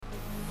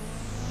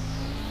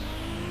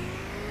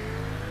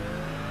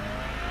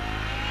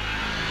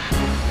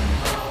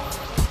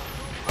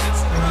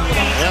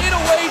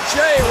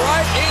MJ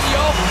right in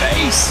your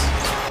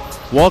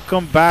face.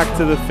 Welcome back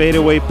to the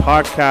Fadeaway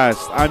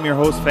Podcast. I'm your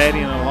host, Fatty,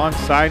 and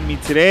alongside me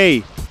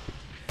today,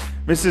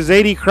 Mrs.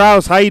 A.D.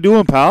 Krause. How you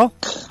doing, pal?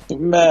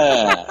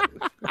 Man,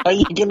 how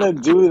you gonna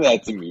do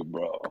that to me,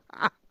 bro?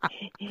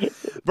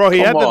 Bro, he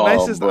had the Come on,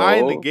 nicest bro. eye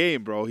in the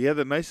game, bro. He had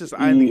the nicest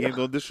eye in the game.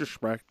 Don't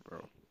disrespect,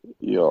 bro.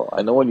 Yo,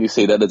 I know when you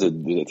say that, it's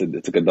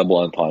like a double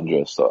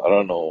entendre, so I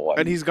don't know why.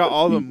 And he's got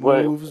all the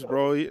moves,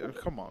 bro.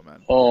 Come on,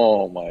 man.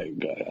 Oh my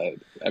god!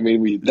 I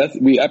mean, we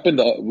opened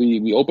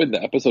the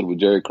episode with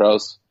Jerry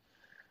Krause.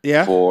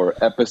 Yeah. For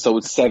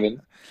episode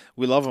 7.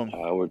 We love him.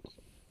 Which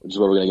is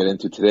what we're gonna get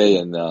into today.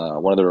 And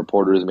one of the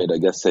reporters made, I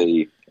guess,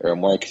 a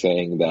remark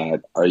saying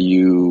that, "Are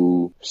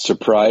you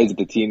surprised that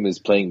the team is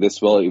playing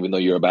this well, even though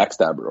you're a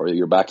backstabber or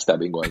you're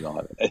backstabbing going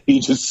on?" And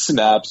he just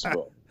snaps,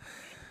 bro.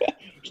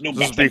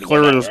 Just be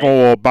clear, there's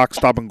no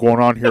backstabbing going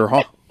on here,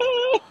 huh?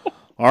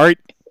 All right,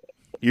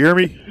 you hear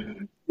me?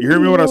 You hear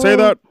me when I say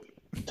that?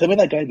 Tell me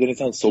that guy didn't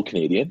sound so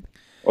Canadian.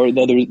 Or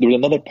no, there was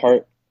another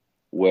part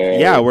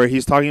where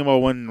he's talking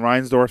about when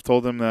Reinsdorf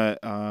told him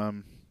that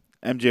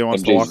MJ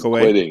wants to walk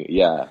away. Quitting.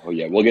 Yeah,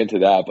 we'll get into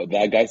that. But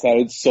that guy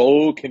sounded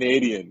so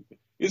Canadian.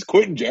 He's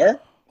quitting, Jer.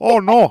 Oh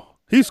no,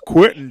 he's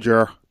quitting,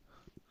 Jer.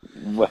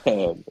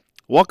 Man.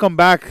 Welcome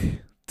back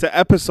to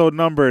episode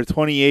number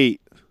 28.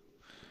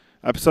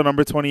 Episode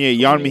number 28.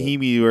 Jan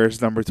Mahimi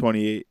wears number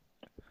 28.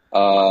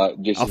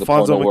 Jason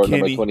Alfonso Capono wore McKinney.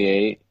 number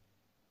 28.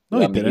 No,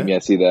 he didn't. Mahimi, I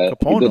see that.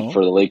 Capono. He did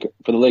for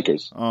the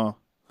Lakers. Oh.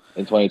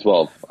 In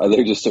 2012.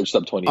 They just searched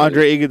up 28.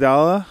 Andre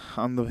Iguodala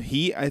on the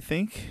Heat, I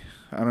think.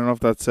 I don't know if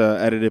that's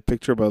an edited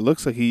picture, but it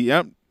looks like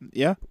yeah.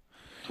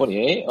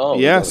 28? Oh,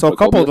 yeah, so a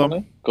couple of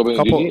them. Kobe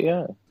and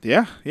Gigi,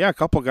 yeah. Yeah, a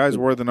couple guys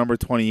wore the number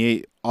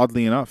 28,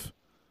 oddly enough.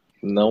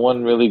 No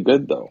one really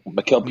good, though.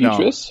 Mikael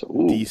Pietrus?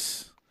 No.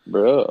 Dees.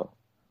 Bro.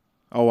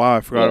 Oh, wow,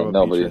 I forgot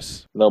about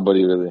Pietrus.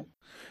 Nobody really.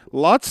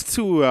 Lots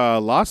to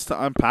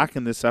unpack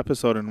in this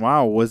episode, and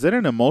wow, was it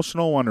an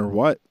emotional one or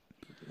what?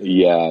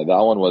 Yeah,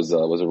 that one was a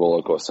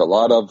roller coaster. A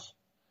lot of,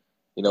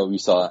 we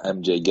saw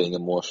MJ getting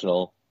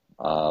emotional,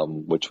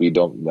 which we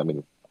don't. I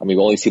mean, we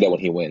only see that when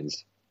he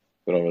wins.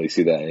 We don't really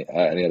see that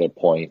at any other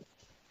point.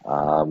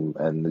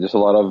 And just a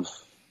lot of,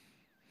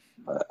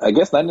 I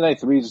guess,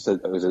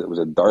 99-3 was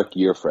a dark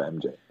year for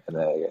MJ, and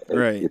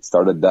it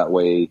started that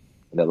way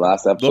in the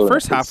last episode. The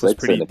first half was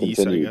pretty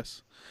decent, I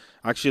guess.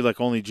 Actually, like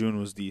only June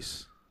was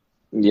decent.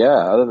 Yeah,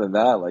 other than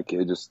that, like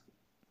it just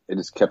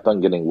kept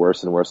on getting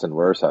worse and worse and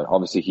worse. And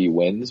obviously, he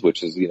wins,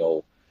 which is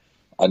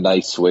a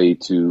nice way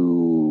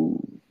to,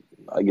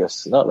 I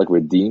guess, not like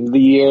redeem the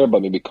year,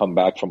 but maybe come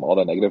back from all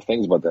the negative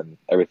things. But then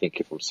everything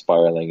kept from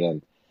spiraling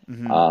in.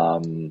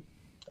 Mm-hmm.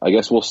 I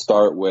guess we'll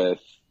start with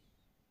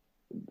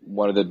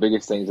one of the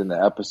biggest things in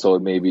the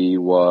episode. Maybe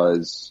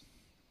was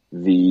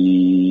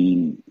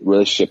the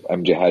relationship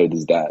MJ had with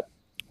his dad.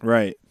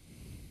 Right.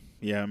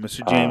 Yeah,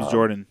 Mr. James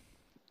Jordan.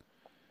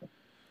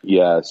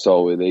 Yeah,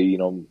 so they,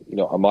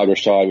 Ahmad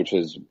Rashad, which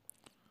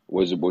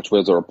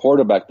was a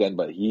reporter back then,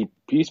 but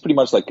he's pretty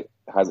much like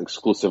has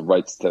exclusive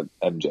rights to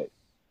MJ.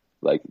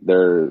 Like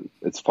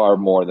it's far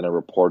more than a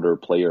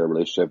reporter-player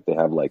relationship. They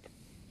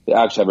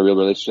actually have a real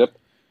relationship.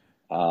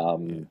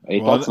 And he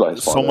talks about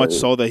his father. So much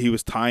so that he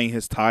was tying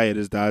his tie at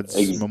his dad's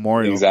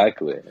memorial.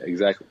 Exactly.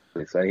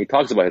 So he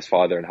talks about his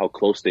father and how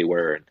close they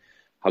were, and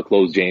how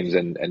close James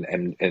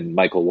and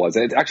Michael was.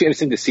 And it's actually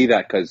interesting to see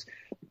that because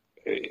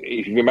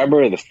if you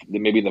remember, in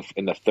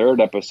the third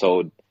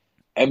episode,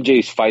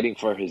 MJ's fighting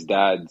for his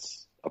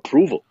dad's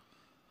approval,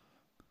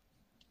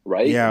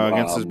 right? Yeah,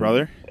 against his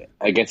brother.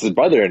 Against his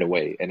brother, in a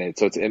way, and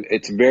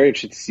it's very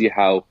interesting to see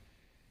how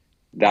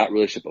that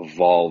relationship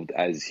evolved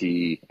as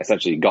he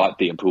essentially got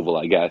the approval,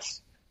 I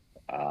guess,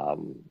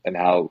 and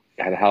how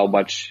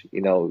much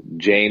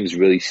James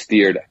really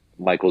steered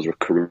Michael's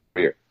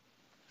career.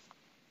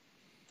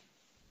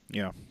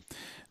 Yeah,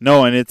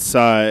 no, and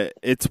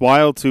it's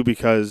wild too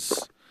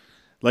because.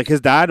 Like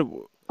his dad,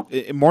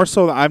 more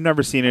so, I've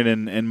never seen it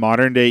in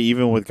modern day,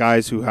 even with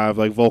guys who have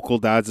like vocal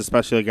dads,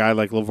 especially a guy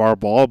like LeVar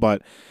Ball.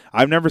 But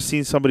I've never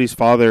seen somebody's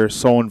father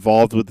so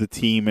involved with the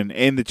team and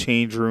in the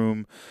change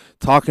room,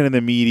 talking to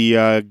the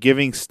media,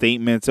 giving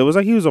statements. It was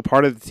like he was a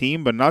part of the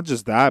team, but not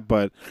just that,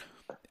 but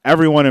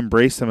everyone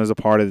embraced him as a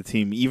part of the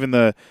team. Even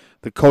the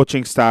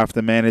coaching staff,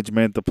 the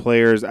management, the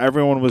players,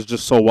 everyone was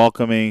just so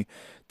welcoming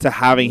to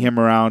having him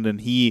around,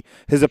 and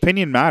his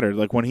opinion mattered.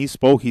 Like when he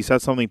spoke, he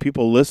said something,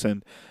 people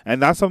listened,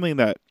 and that's something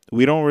that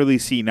we don't really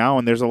see now.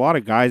 And there's a lot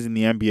of guys in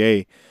the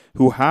NBA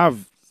who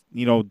have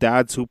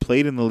dads who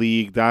played in the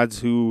league,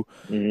 dads who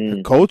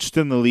coached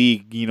in the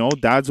league,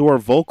 dads who are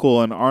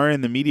vocal and are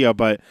in the media,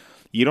 but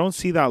you don't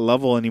see that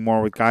level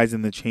anymore with guys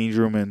in the change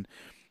room and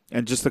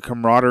just the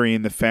camaraderie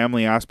and the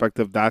family aspect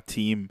of that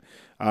team,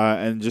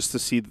 and just to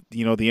see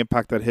the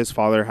impact that his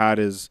father had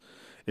is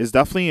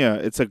definitely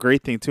it's a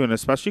great thing too, and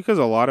especially because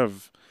a lot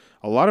of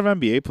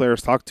NBA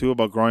players talk too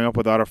about growing up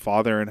without a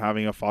father and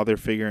having a father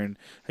figure, and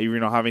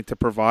having to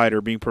provide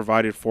or being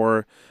provided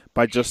for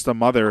by just a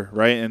mother,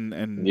 right? And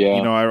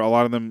a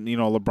lot of them,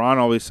 LeBron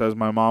always says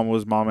my mom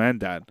was mom and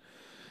dad,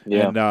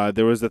 Yeah. And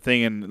there was the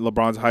thing in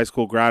LeBron's high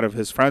school grad of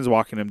his friends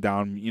walking him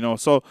down,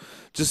 So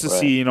just to Right.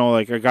 see,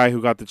 like a guy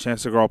who got the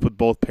chance to grow up with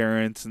both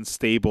parents and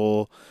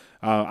stable.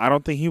 I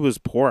don't think he was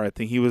poor. I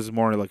think he was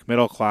more like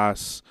middle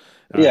class.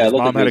 Yeah, it His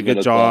looked mom like he had a was good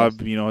middle class.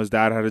 job. His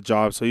dad had a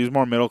job, so he was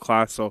more middle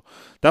class. So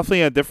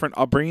definitely a different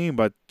upbringing.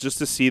 But just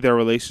to see their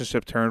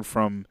relationship turn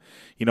from,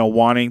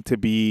 wanting to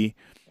be,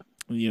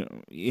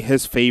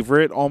 his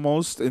favorite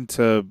almost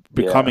into Yeah.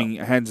 becoming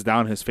hands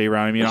down his favorite.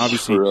 I mean,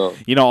 obviously, For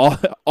real.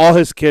 all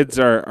his kids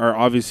are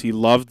obviously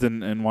loved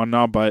and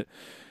whatnot, but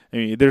I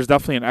mean, there's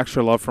definitely an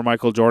extra love for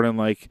Michael Jordan.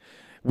 Like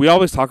we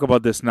always talk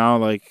about this now,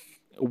 like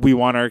we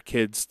want our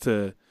kids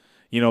to,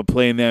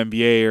 play in the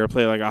NBA or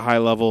play like a high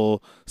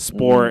level Hmm.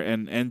 sport,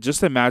 and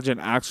just imagine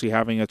actually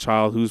having a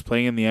child who's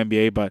playing in the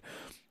NBA, but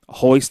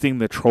hoisting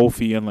the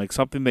trophy and like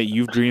something that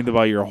you've dreamed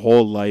about your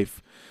whole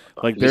life.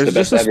 Like Just the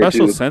there's just best a ever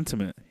special too.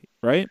 sentiment,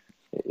 right?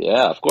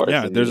 Yeah, of course.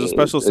 Yeah, And there's a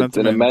special it's an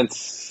sentiment.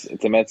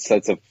 immense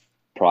sense of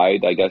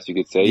pride, I guess you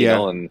could say,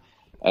 Yeah, and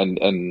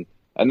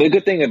and the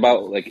good thing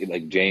about like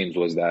James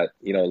was that,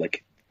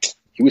 like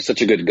he was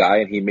such a good guy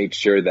and he made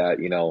sure that,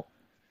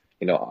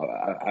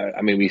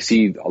 I mean, we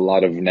see a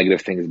lot of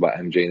negative things about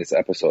MJ in this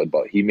episode,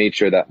 but he made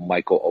sure that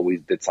Michael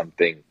always did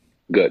something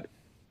good.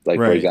 Like,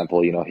 for right,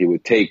 example, he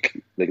would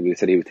take, like they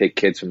said, he would take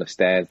kids from the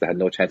stands that had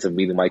no chance of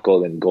meeting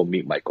Michael and go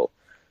meet Michael,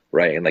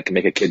 right? And like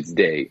make a kid's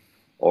day.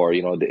 Or,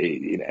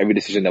 every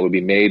decision that would be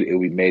made, it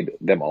would be made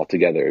them all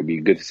together. It would be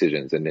good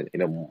decisions. And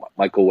then,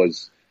 Michael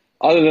was,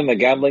 other than the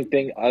gambling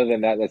thing, other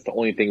than that, that's the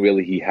only thing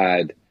really he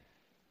had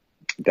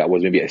that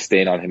was maybe a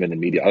stain on him in the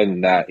media. Other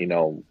than that,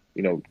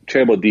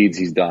 charitable deeds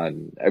he's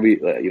done.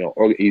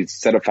 He's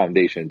set up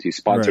foundations. He's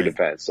sponsored right,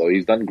 events. So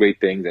he's done great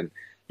things, and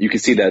you can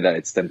see that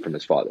it stemmed from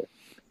his father.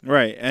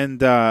 right.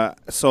 And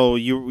so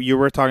you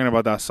were talking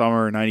about that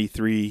summer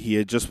 '93. He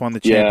had just won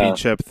the Yeah.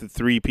 championship, the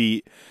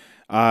three-peat,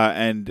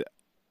 and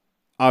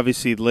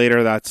obviously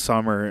later that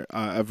summer,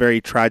 a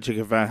very tragic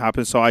event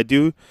happened. So I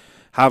do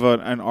have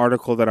an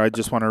article that I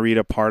just want to read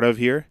a part of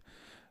here.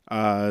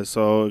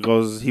 So it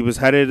goes, he was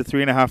headed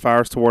 3.5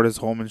 hours toward his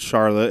home in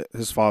Charlotte,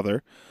 his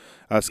father,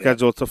 Yeah.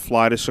 scheduled to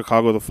fly to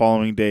Chicago the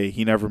following day.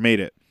 He never made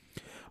it.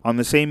 On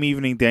the same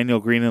evening, Daniel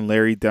Green and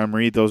Larry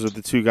Demery, those are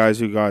the two guys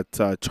who got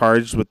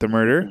charged with the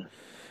murder, Hmm.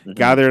 Hmm.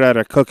 gathered at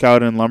a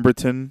cookout in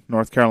Lumberton,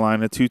 North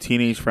Carolina, two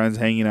teenage friends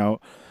hanging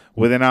out.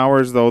 Within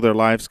hours, though, their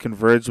lives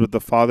converged with the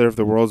father of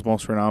the world's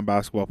most renowned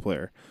basketball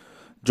player.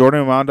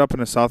 Jordan wound up in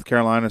a South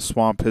Carolina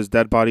swamp, his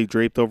dead body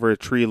draped over a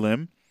tree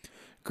limb.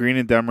 Green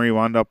and Demery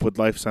wound up with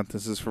life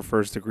sentences for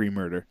first-degree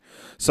murder.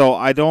 So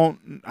I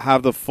don't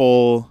have the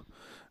full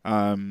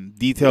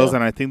details, Yeah.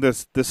 and I think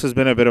this has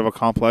been a bit of a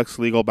complex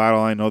legal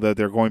battle. I know that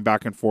they're going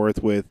back and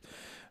forth with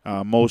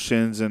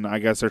motions, and I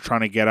guess they're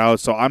trying to get out.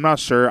 So I'm not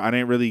sure. I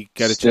didn't really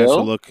get a chance to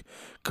Still? look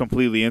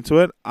completely into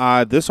it.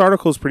 This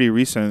article is pretty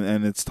recent,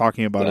 and it's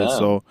talking about it. Damn.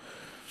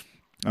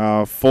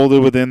 So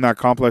folded within that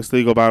complex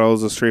legal battle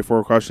is a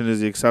straightforward question: is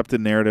the accepted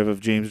narrative of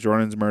James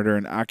Jordan's murder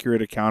an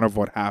accurate account of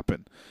what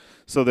happened?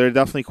 So they're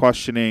definitely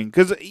questioning,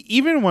 because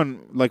even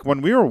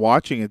when we were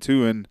watching it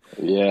too, and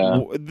Yeah.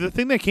 the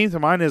thing that came to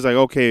mind is like,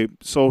 okay,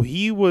 so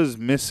he was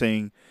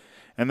missing,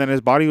 and then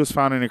his body was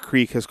found in a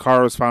creek. His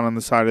car was found on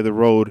the side of the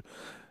road.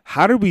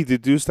 How did we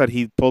deduce that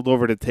he pulled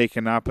over to take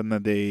a nap and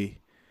that they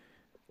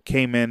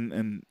came in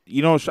and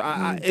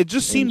it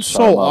just And seems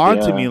shot him so up.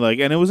 odd to me. Yeah. Like,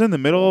 and it was in the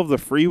middle Yeah. of the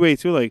freeway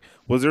too. Like,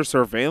 was there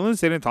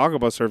surveillance? They didn't talk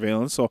about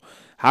surveillance. So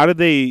how did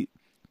they?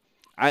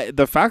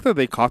 The fact that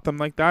they caught them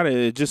like that,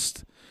 it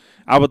just.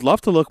 I would love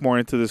to look more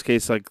into this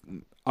case. Like,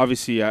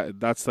 obviously,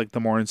 that's like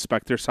the more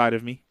inspector side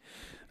of me.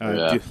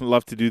 Yeah. Do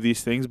love to do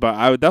these things, but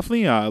I would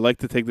definitely like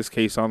to take this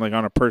case on like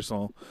on a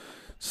personal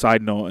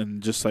side note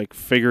and just like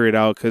figure it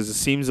out, because it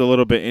seems a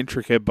little bit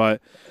intricate.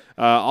 But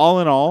all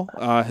in all,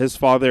 his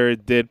father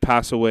did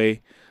pass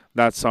away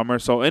that summer,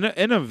 so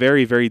in a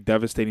very very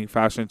devastating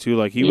fashion too.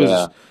 Like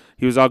Yeah.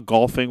 he was out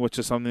golfing, which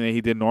is something that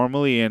he did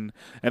normally, and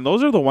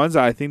those are the ones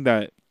that I think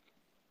that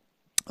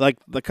like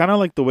the kind of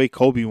like the way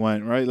Kobe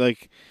went, right?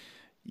 Like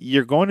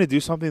you're going to do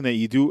something that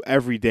you do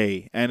every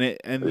day,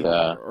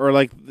 Yeah. or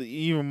like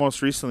even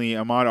most recently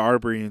Ahmaud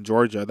Arbery in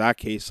Georgia, that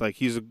case, like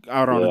he's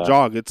out on a Yeah.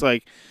 jog. It's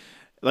like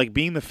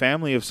being the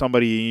family of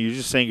somebody and you're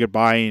just saying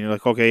goodbye and you're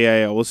like, okay,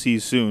 yeah, we'll see you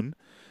soon,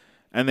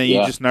 and then you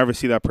Yeah. just never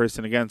see that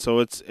person again. So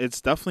it's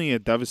definitely a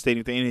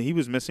devastating thing. And he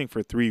was missing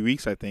for 3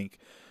 weeks, I think,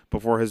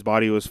 before his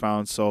body was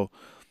found. So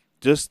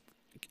just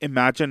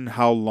imagine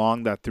how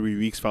long that 3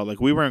 weeks felt. Like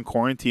we were in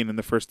quarantine and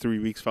the first 3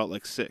 weeks felt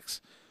like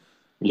 6.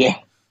 Yeah.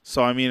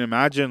 So I mean,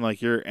 imagine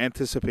like you're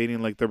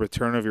anticipating like the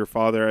return of your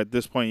father. At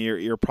this point,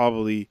 you're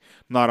probably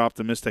not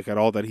optimistic at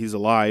all that he's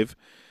alive,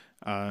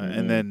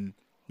 and Hmm. then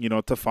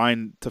to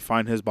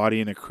find his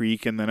body in a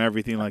creek and then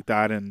everything like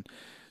that, and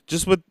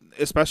just with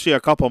especially a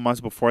couple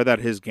months before that,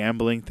 his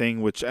gambling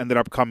thing, which ended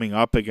up coming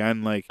up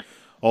again, like.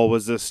 Oh,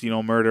 was this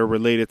murder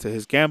related to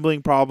his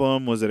gambling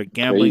problem? Was it a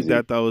gambling Crazy.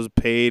 debt that was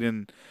paid?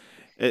 And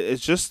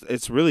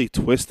it's really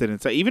twisted.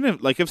 It's like, even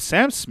if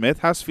Sam Smith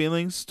has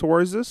feelings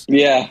towards this,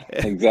 Yeah.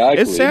 if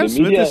Exactly. Sam The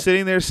Smith is media.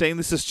 sitting there saying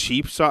this is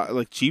cheap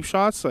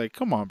shots, like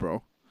come on,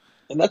 bro.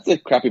 And that's the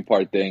crappy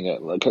part thing.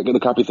 The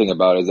crappy thing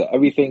about it is that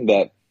everything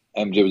that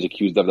MJ was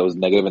accused of that was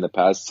negative in the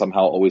past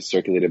somehow always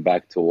circulated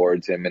back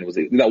towards him, and it was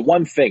that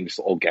one thing,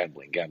 just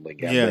gambling, gambling,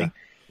 Yeah. gambling.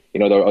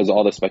 There was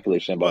all the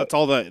speculation Well,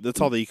 about.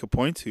 that's all that you could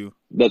point to.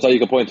 That's all you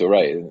could point to,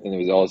 right? And there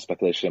was all the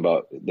speculation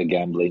about the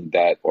gambling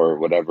debt or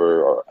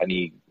whatever, or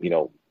any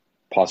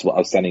possible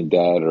outstanding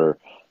debt or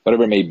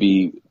whatever it may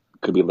be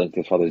could be linked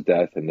to his father's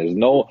death. And there's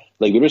no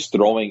they're just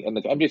throwing, and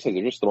like MJ says,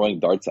 they're just throwing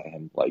darts at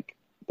him. Like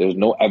there's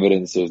no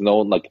evidence, there's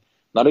no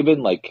not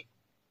even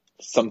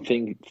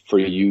something for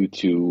you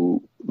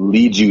to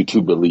lead you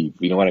to believe.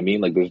 You know what I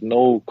mean? Like there's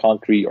no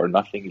concrete or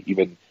nothing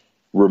even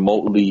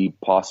remotely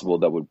possible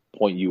that would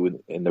point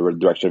you in the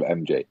direction of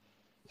MJ.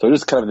 So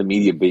just kind of the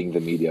media being the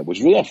media, which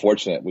is really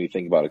unfortunate when you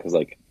think about it, because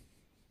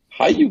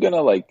how are you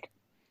gonna I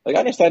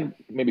understand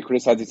maybe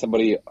criticizing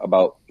somebody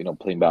about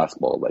playing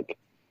basketball,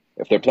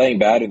 if they're playing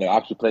bad and they're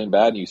actually playing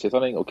bad and you say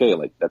something, okay,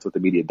 that's what the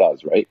media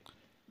does, right?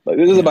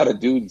 This is about a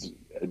dude's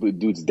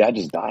dad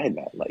just died,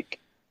 man.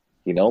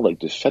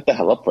 Just shut the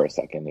hell up for a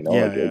second,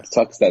 It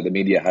sucks that the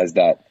media has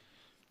that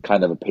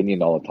kind of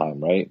opinion all the time,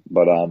 right?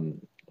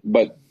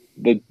 But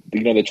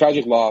the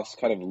tragic loss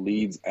kind of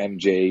leads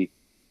MJ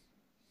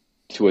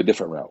to a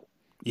different route.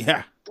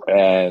 Yeah.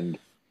 And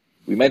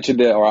we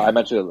mentioned it, or I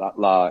mentioned it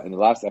in the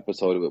last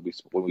episode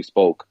when we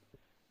spoke.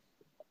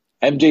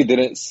 MJ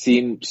didn't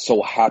seem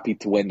so happy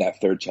to win that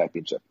third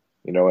championship.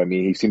 You know what I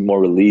mean? He seemed more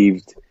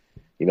relieved.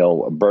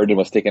 A burden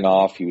was taken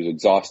off. He was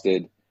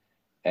exhausted.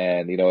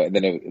 And, and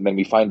then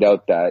we find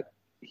out that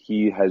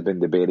he has been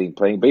debating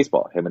playing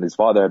baseball. Him and his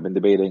father have been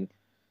debating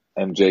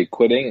MJ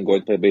quitting and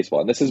going to play baseball.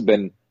 And this has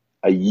been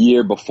a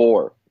year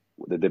before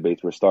the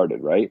debates were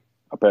started, right?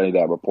 Apparently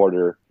that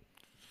reporter,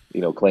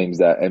 claims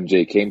that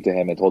MJ came to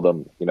him and told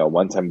him,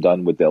 once I'm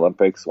done with the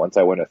Olympics, once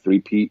I win a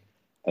three-peat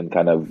and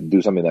kind of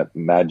do something that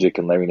Magic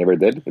and Larry never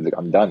did, he's like,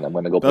 I'm done. I'm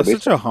going to go play baseball.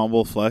 That's such a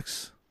humble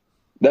flex.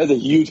 That is a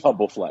huge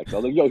humble flex. I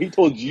was like, he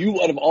told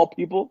you out of all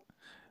people?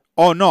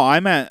 Oh no, I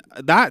meant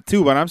that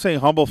too, but I'm saying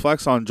humble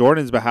flex on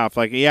Jordan's behalf.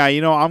 I'm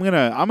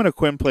gonna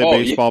quit and play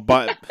baseball, yeah.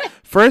 but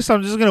first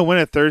I'm just gonna win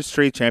a third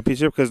straight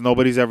championship because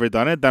nobody's ever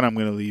done it. Then I'm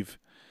gonna leave,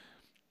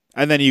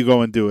 and then you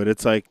go and do it.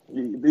 It's like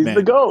he's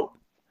the GOAT.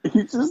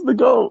 He's just the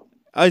GOAT.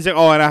 He's like,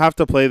 and I have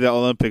to play the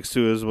Olympics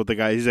too. Is what the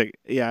guy. He's like,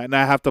 yeah, and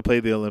I have to play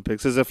the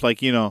Olympics as if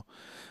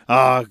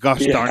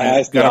gosh darn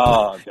it,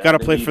 gotta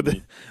play for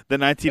the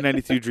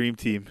 1992 Dream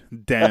Team.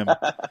 Damn,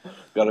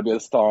 gotta be a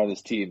star on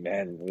this team,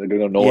 man. They're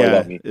gonna know all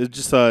about me. It's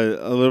just a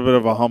little bit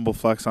of a humble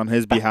flex on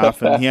his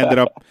behalf, and he ended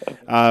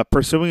up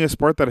pursuing a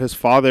sport that his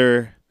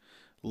father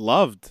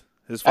loved.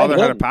 His father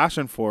had a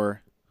passion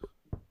for.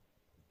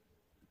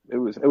 It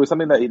was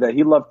something that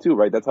he loved too,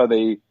 right? That's how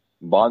they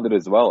bonded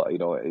as well.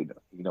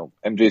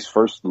 MJ's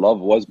first love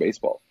was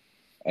baseball.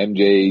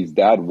 MJ's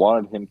dad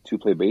wanted him to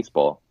play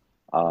baseball.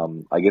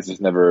 I guess he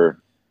fell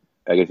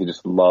in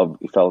love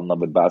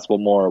with basketball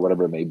more or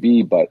whatever it may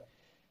be. But,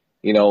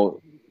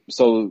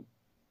 so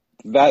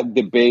that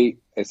debate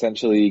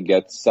essentially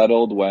gets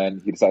settled when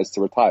he decides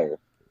to retire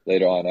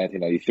later on in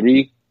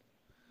 1993.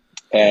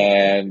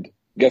 And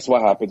guess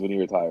what happens when he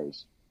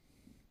retires?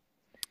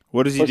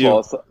 What does he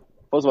do?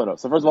 First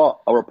of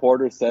all, a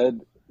reporter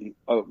said,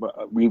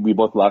 we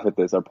both laughed at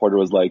this. Our reporter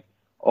was like,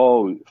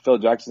 oh, Phil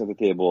Jackson's at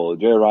the table,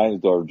 Jerry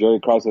Reinsdorf, Jerry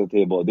Krause at the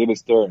table, David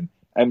Stern,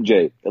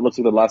 MJ. It looks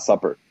like the Last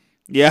Supper.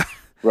 Yeah.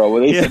 Bro,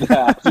 when they said that,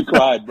 I actually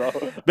cried, bro.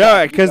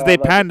 No, because they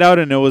panned out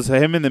and it was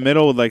him in the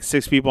middle with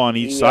 6 people on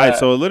each side.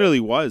 So it literally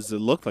was. It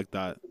looked like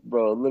that.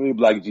 Bro, literally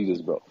Black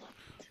Jesus, bro.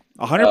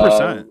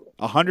 100%.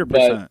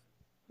 100%.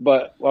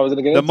 But what I was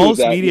going to get the into most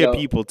is that, media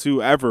people,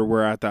 too, ever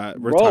were at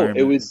that retirement.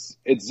 Bro,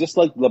 it's just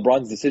like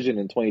LeBron's decision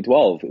in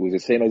 2012. It was the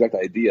same exact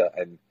idea.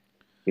 And,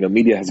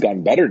 media has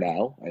gotten better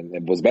now, and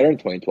it was better in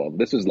 2012.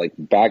 This was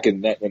back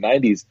in the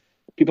 90s.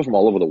 People from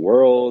all over the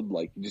world,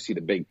 you just see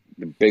the big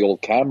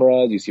old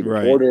cameras, you see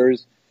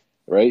reporters,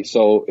 right?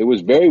 So it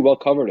was very well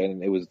covered,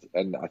 and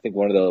I think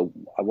one of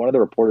the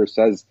reporters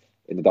says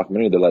in the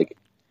documentary, they're like,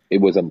 it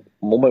was a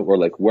moment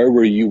where where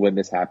were you when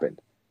this happened?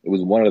 It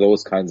was one of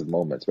those kinds of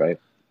moments, right?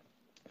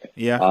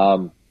 Yeah.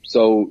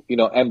 So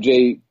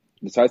MJ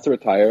decides to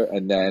retire,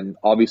 and then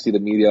obviously the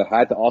media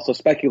had to also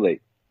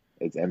speculate: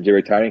 is MJ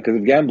retiring because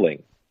of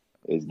gambling?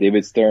 Is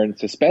David Stern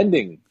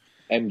suspending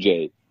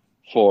MJ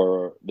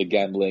for the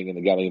gambling and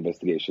the gambling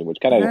investigation, which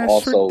kind of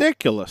also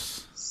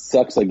ridiculous.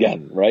 Sucks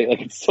again, right?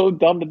 It's so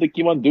dumb that they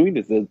keep on doing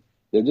this.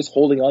 They're just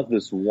holding on to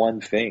this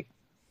one thing.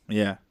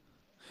 Yeah.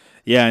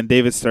 Yeah, and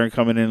David Stern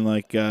coming in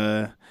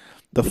the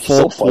it's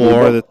full so funny,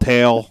 floor, the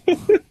tail.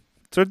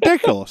 It's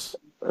ridiculous.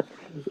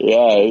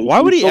 Yeah.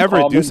 Why would he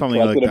ever do something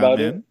like that,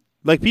 man?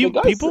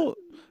 It.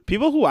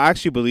 People who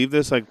actually believe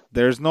this,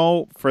 there's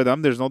no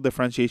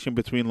differentiation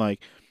between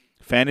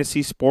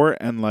fantasy sport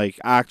and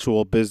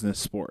actual business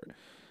sport.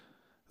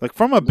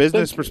 From a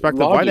business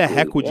perspective, why the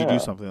heck would you do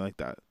something like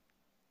that?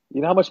 You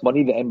know how much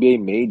money the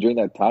NBA made during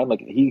that time?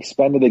 He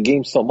expanded the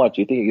game so much.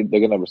 You think they're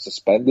going to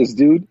suspend this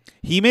dude?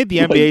 He made the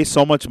NBA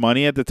so much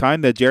money at the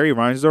time that Jerry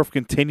Reinsdorf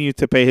continued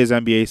to pay his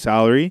NBA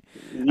salary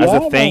as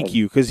a thank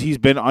you because he's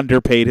been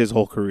underpaid his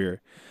whole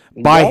career.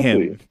 by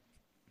Exactly. him.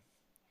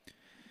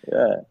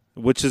 Yeah.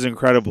 Which is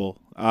incredible.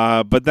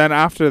 But then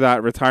after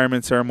that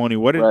retirement ceremony,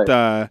 what did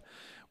Right.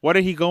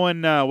 he go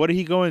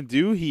and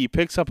do? He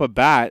picks up a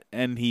bat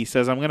and he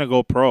says, "I'm gonna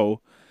go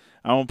pro.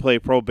 I want to play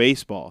pro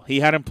baseball." He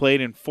hadn't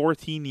played in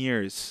 14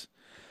 years,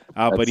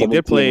 At but he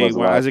did 17 play was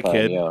the as last a time.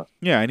 kid. Yeah.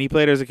 Yeah, and he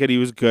played as a kid. He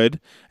was good,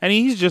 and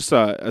he's just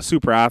a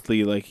super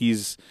athlete. Like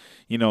he's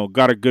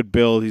got a good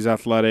build. He's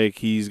athletic.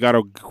 He's got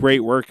a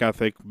great work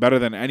ethic, better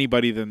than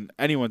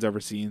anyone's ever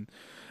seen.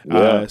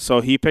 Yeah.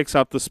 So he picks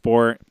up the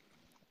sport.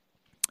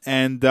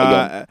 And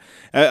Again.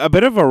 a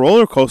bit of a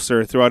roller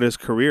coaster throughout his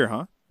career,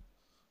 huh?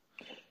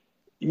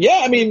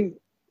 Yeah. I mean,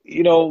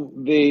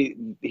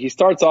 he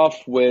starts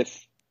off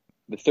with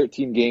the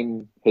 13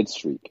 game hit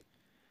streak,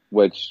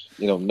 which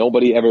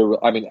nobody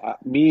ever. I mean,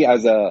 me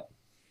as a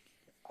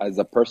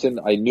person,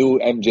 I knew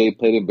MJ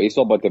played in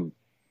baseball, but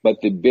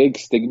the big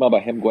stigma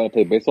about him going to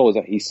play baseball was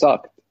that he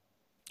sucked.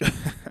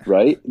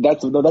 Right?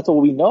 That's what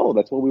we know.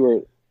 That's what we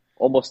were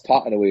almost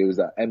taught in a way. It was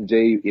that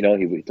MJ,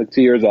 he took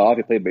 2 years off,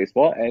 he played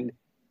baseball, and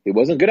he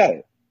wasn't good at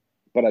it.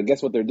 But I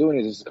guess what they're doing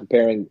is just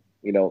comparing,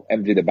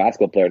 MJ the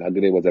basketball player and how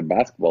good he was at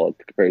basketball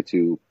compared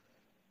to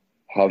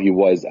how he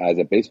was as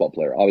a baseball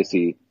player.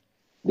 Obviously,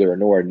 they were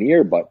nowhere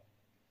near, but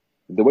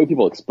the way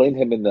people explained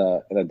him in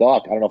the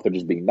doc, I don't know if they're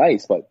just being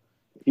nice, but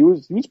he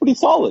was pretty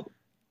solid.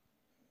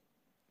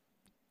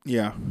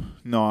 Yeah.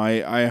 No,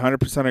 I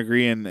 100%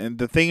 agree. And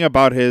the thing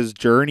about his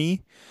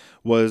journey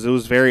was it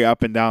was very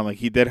up and down. Like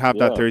he did have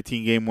that Yeah,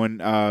 13 game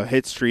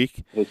hit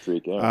streak. hit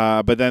streak.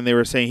 Yeah, But then they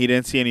were saying he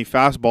didn't see any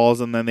fastballs,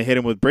 and then they hit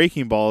him with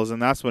breaking balls,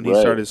 and that's when he right.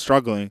 started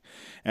struggling,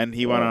 and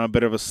he went Yeah, on a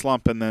bit of a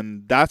slump, and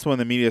then that's when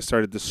the media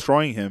started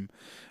destroying him.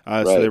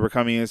 So they right. were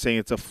coming in saying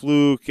it's a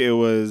fluke. It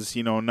was,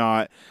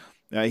 not.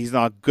 He's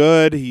not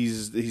good.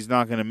 He's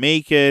not going to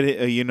make it.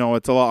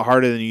 It's a lot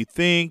harder than you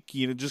think.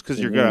 Just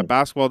because you're good at Hmm.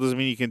 basketball doesn't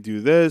mean you can do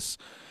this.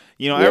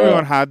 Yeah,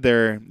 Everyone had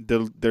their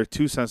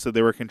 2 cents that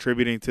they were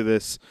contributing to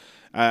this,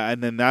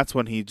 and then that's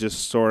when he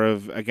just sort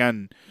of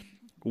again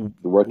the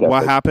work what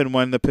ethic. happened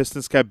when the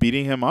Pistons kept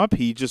beating him up?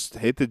 He just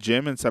hit the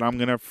gym and said, "I'm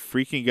gonna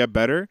freaking get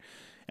better,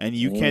 and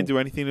you can't Hmm. do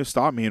anything to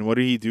stop me." And what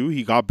did he do?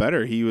 He got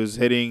better. He was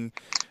hitting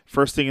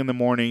first thing in the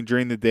morning,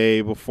 during the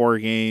day, before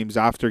games,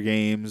 after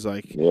games,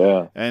 like.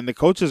 Yeah. And the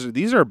coaches,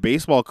 these are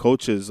baseball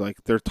coaches. Like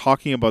they're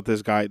talking about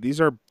this guy.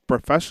 These are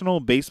professional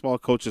baseball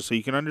coaches, so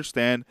you can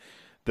understand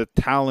the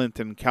talent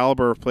and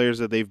caliber of players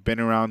that they've been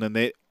around and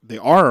they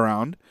are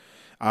around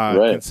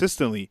Right.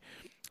 consistently.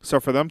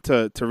 So for them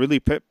to really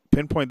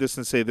pinpoint this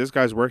and say this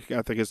guy's work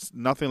ethic is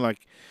nothing like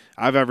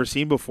I've ever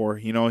seen before.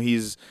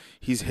 He's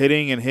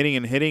hitting and hitting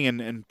and hitting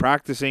and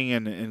practicing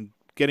and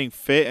getting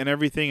fit and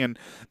everything. And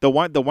the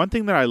one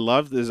thing that I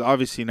loved is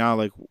obviously now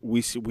like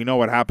we know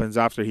what happens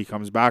after he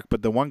comes back.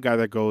 But the one guy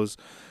that goes,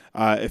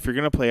 if you're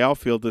gonna play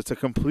outfield, it's a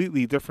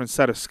completely different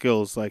set of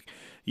skills. Like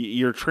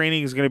your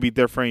training is gonna be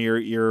different.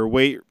 Your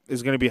weight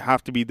is gonna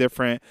have to be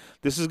different.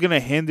 This is gonna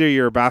hinder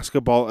your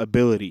basketball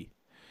ability.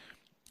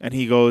 And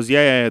he goes,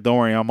 yeah, don't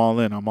worry, I'm all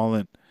in. I'm all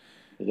in.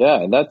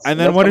 Yeah, and that's And and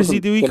then that's what coming does he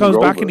from do? He Tim comes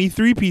back and Grover. he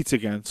three-peats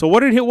again. So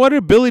what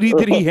ability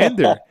did he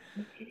hinder?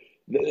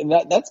 And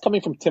that's coming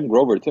from Tim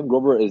Grover. Tim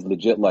Grover is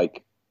legit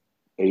like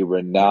a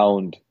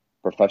renowned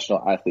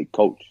professional athlete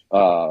coach,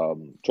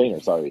 trainer.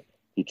 Sorry,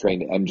 he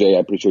trained MJ.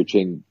 I'm pretty sure he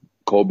trained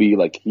Kobe.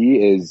 Like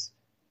he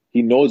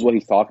knows what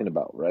he's talking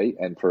about, right?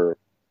 And for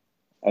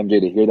MJ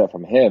to hear that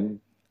from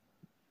him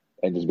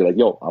and just be like,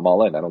 "Yo, I'm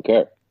all in. I don't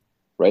care."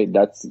 Right?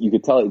 You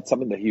could tell it's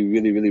something that he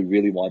really, really,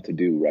 really wants to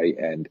do, right?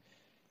 And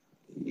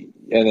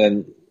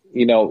then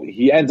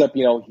he ends up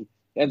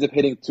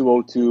hitting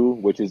 202,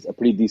 which is a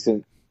pretty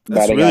decent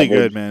That's batting really good,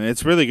 average. man.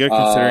 It's really good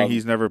considering Um,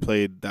 he's never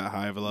played that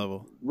high of a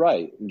level.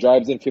 right,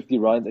 drives in 50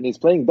 runs, and he's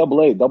playing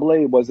Double A. Double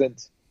A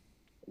wasn't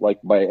like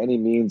by any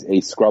means a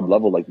scrub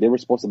level. Like they were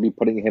supposed to be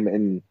putting him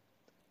in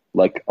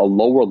like a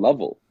lower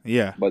level,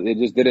 Yeah. but they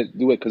just didn't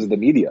do it because of the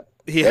media,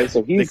 Yeah. right?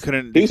 So They he's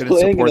couldn't they he's couldn't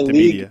playing in a support the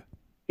league. media.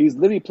 He's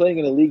literally playing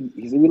in a league.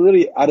 He's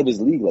literally out of his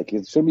league. Like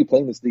he shouldn't be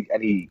playing this league,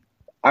 and he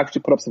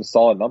actually put up some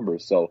solid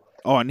numbers. So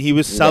Oh, and he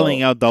was you selling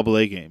know, out double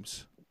A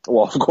games.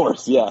 well, of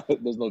course, yeah,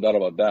 there's no doubt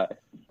about that.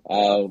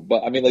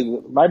 But I mean,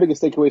 like my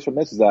biggest takeaways from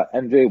this is that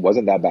MJ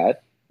wasn't that bad.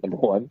 Number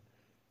one,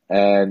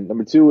 and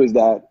number two is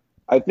that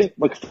I think,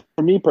 like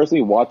for me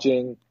personally,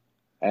 watching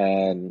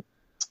and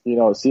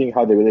seeing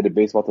how they related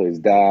baseball to his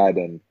dad,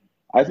 and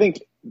I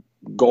think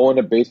going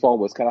to baseball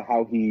was kind of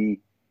how he,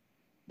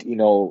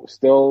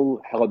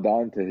 still held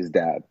on to his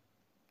dad,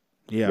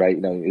 Yeah. right?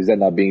 His dad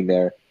not being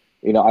there.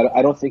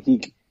 I don't think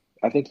he.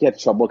 I think he had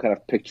trouble kind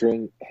of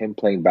picturing him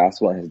playing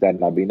basketball and his dad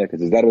not being there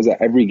because his dad was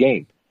at every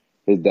game.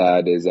 His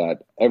dad is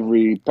at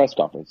every press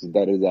conference. His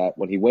dad is at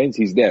when he wins,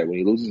 he's there. When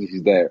he loses,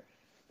 he's there,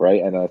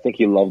 right? And I think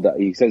he loved that.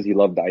 He says he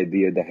loved the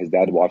idea that his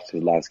dad watched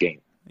his last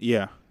game,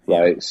 Yeah. Yeah.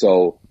 right?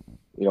 So,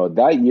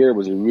 that year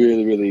was a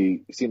really,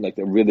 really it seemed like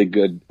a really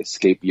good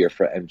escape year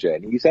for MJ.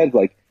 And he said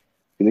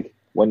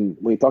when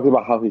he talked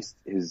about how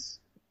his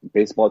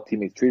baseball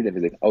teammates treated him,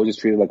 he's like, I was just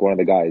treated like one of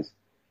the guys.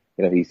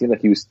 He seemed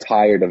like he was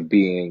tired of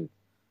being,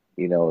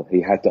 You know,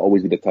 he had to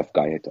always be the tough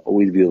guy. He had to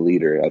always be the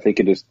leader. I think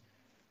it just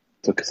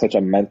took such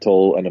a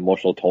mental and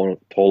emotional toll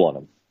on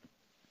him.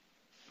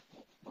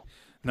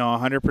 No,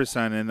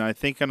 100%. And I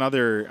think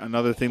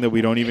another thing that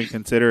we don't even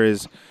consider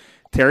is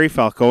Terry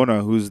Falcone,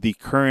 who's the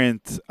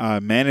current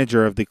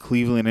manager of the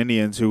Cleveland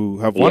Indians, who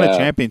have won a Yeah,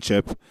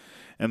 championship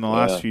in the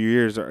last yeah. few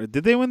years.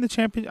 Did they win the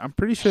championship? I'm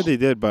pretty sure they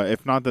did, but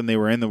if not, then they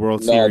were in the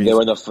World No, Series. they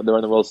were in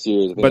the World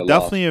Series. I think they But lost.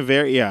 definitely a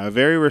very Yeah,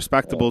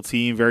 respectable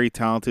team, very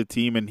talented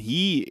team, and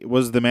he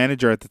was the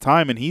manager at the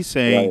time, and he's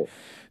saying, right.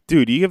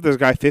 "Dude, you give this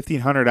guy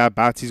 1,500 at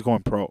bats, he's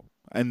going pro."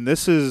 And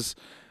this is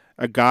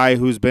a guy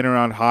who's been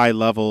around high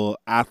level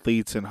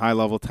athletes and high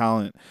level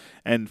talent,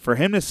 and for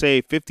him to say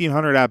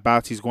 1,500 at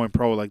bats, he's going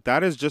pro, like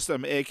that is just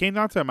it came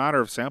down to a matter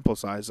of sample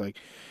size. Like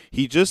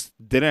he just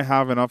didn't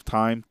have enough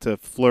time to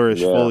flourish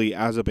Yeah. fully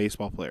as a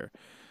baseball player.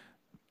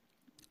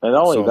 And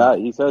not only So that,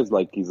 he says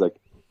like he's like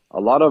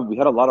we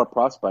had a lot of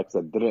prospects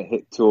that didn't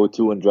hit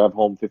 202 and drive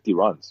home 50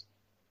 runs.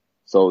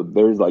 So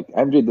there's like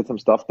MJ did some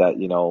stuff that,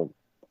 you know,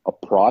 a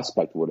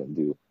prospect wouldn't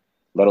do,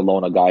 let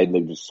alone a guy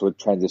like just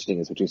transitioning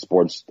and switching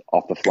sports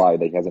off the fly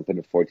that he hasn't played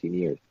in 14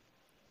 years.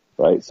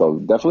 Right? So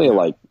definitely yeah.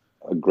 like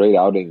a great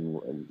outing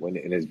when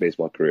in his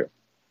baseball career.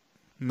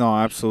 No,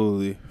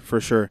 absolutely, for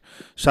sure.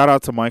 Shout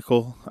out to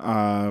Michael,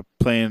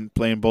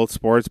 playing both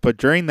sports. But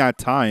during that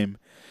time,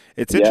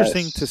 it's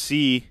interesting to Yes.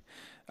 see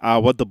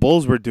what the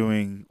Bulls were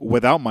doing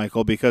without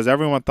Michael, because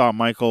everyone thought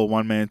Michael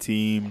one man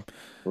team.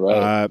 Right.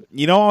 I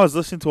was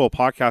listening to a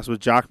podcast with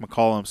Jack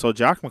McCollum. So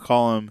Jack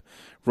McCollum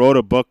wrote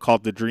a book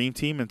called The Dream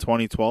Team in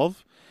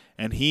 2012,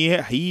 and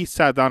he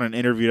sat down and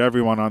interviewed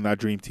everyone on that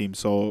Dream Team.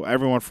 So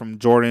everyone from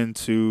Jordan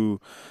to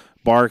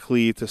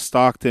Barkley to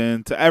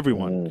Stockton to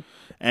everyone, Mm.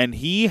 and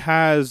he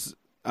has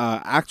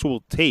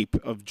actual tape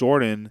of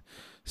Jordan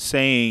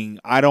saying,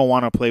 "I don't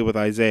want to play with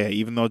Isaiah,"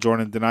 even though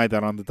Jordan denied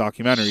that on the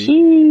documentary.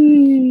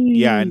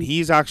 Yeah, and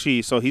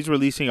Sheesh. he's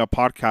releasing a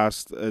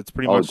podcast. It's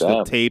pretty Oh, much the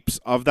damn. tapes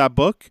of that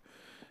book.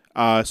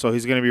 So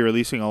he's going to be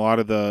releasing a lot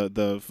of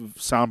the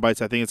sound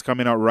bites. I think it's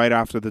coming out right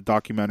after the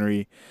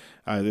documentary,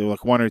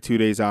 like 1 or 2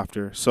 days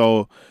after.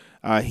 So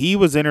he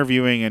was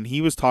interviewing, and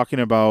he was talking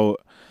about,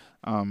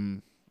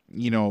 um,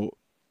 you know,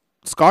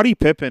 Scottie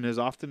Pippen is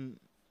often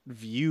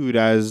viewed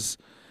as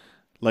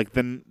like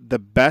the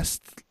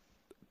best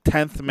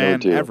 10th Number man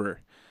two. ever.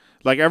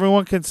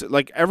 Everyone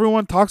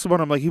talks about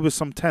him like he was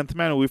some 10th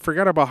man, and we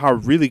forget about how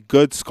really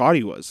good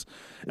Scottie was.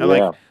 And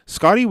Yeah. like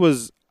Scottie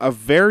was a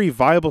very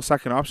viable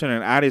second option,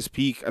 and at his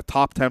peak a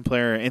top 10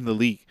 player in the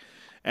league.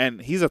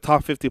 And he's a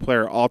top 50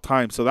 player all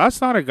time. So that's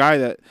not a guy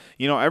that,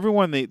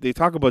 everyone they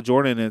talk about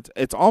Jordan,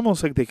 it's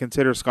almost like they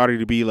consider Scottie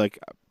to be like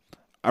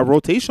a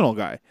rotational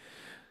guy.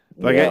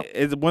 Like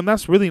Yeah. when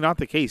that's really not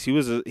the case. He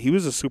was a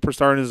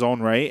superstar in his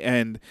own right.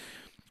 And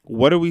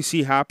what do we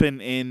see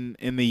happen in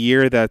the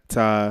year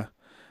that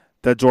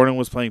Jordan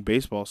was playing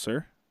baseball,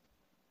 sir?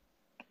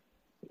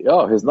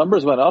 Yo, his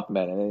numbers went up,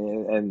 man.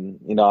 And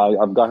you know,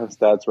 I've got his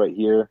stats right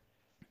here.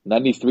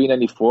 93,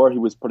 94, he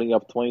was putting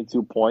up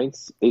 22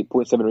 points,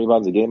 8.7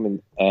 rebounds a game,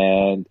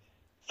 and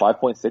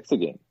 5.6 a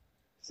game,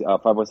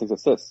 5.6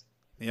 assists.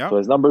 Yep. So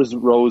his numbers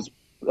rose.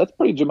 That's a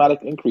pretty dramatic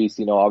increase,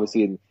 you know,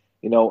 obviously. And,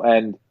 you know,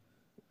 and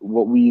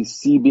what we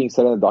see being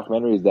said in the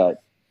documentary is that,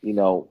 you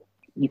know,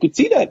 you could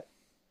see that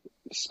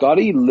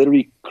Scotty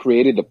literally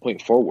created the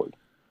point forward.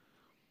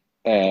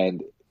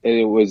 And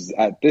it was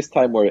at this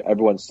time where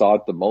everyone saw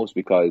it the most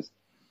because,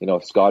 you know,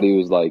 Scotty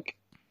was like,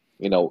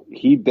 you know,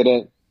 he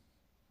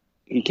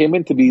came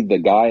in to be the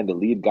guy and the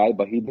lead guy,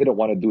 but he didn't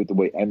want to do it the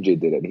way MJ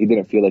did it. He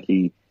didn't feel like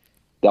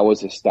that was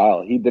his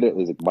style. He did it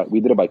we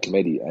did it by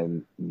committee,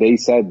 and they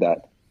said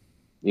that,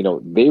 you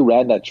know, they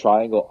ran that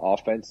triangle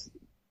offense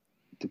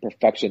to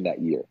perfection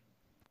that year,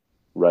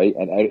 right?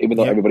 And even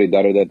though Yep. everybody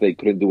doubted that they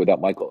couldn't do it without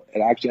Michael,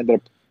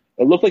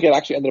 it looked like it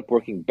actually ended up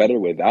working better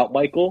without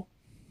Michael,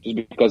 just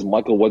because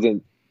Michael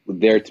wasn't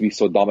there to be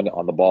so dominant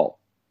on the ball.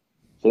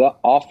 So that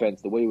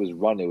offense, the way it was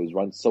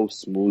run so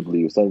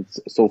smoothly, it was done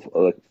so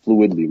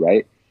fluidly,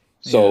 right?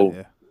 Yeah. So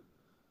Yeah.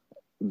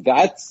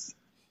 that's,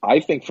 I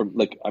think,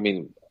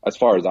 as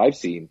far as I've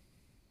seen,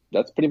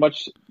 that's pretty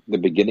much the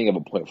beginning of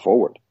a point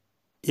forward.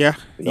 Yeah.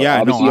 You know, Yeah.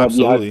 obviously No.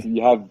 Absolutely.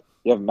 you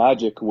have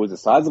Magic, who was the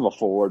size of a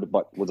forward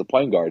but was a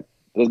point guard.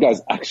 This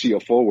guy's actually a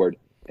forward,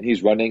 and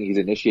he's running, he's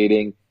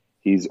initiating,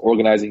 he's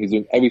organizing, he's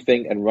doing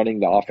everything and running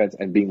the offense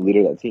and being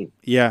leader of that team.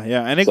 Yeah.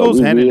 Yeah. And it So goes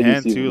we hand in really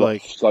hand see too.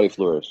 Like Scotty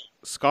flourish.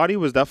 Scotty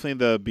was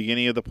definitely the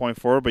beginning of the point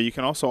forward, but you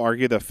can also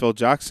argue that Phil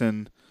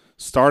Jackson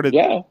started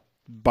Yeah,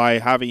 by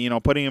having,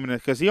 putting him in,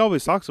 because he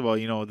always talks about,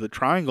 the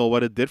triangle,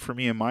 what it did for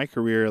me in my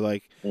career.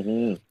 Like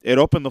it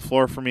opened the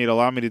floor for me. It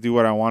allowed me to do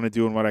what I want to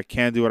do and what I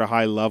can do at a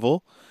high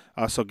level.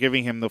 So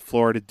giving him the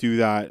floor to do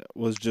that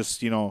was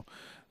just,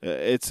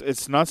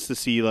 it's nuts to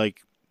see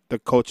like the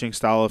coaching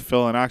style of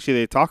Phil. And actually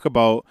they talk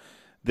about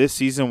this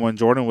season when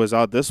Jordan was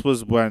out, this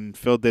was when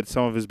Phil did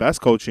some of his best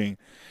coaching.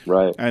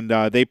 right. And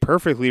they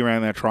perfectly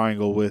ran that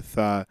triangle with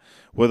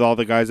all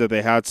the guys that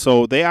they had.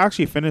 So they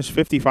actually finished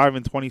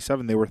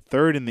 55-27. They were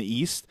third in the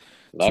East,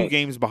 2 Nice.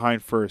 games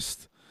behind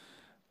first.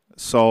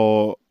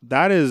 So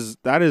that is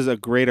a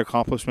great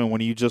accomplishment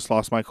when you just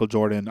lost Michael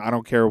Jordan. I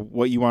don't care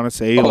what you want to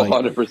say. Oh, Like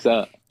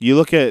 100%. you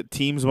look at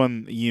teams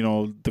when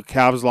the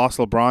Cavs lost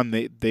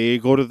LeBron, they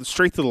go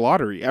straight to the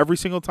lottery every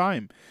single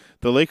time.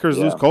 The Lakers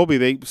lose Yeah. Kobe,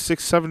 they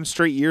 6-7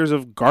 straight years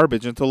of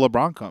garbage until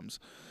LeBron comes.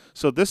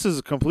 So this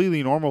is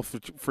completely normal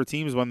for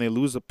teams when they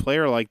lose a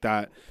player like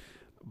that.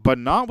 But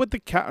not with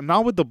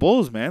the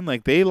Bulls, man.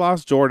 Like they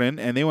lost Jordan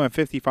and they went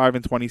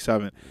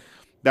 55-27.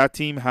 That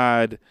team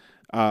had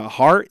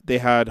heart. They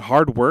had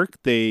hard work.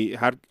 They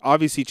had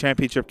obviously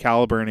championship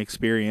caliber and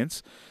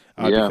experience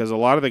Yeah. because a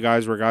lot of the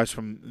guys were guys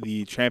from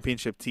the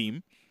championship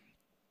team.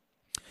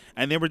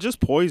 And they were just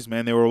poised,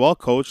 man. They were well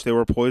coached. They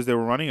were poised. They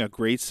were running a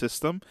great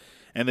system,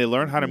 and they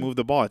learned how to move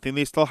the ball. I think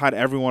they still had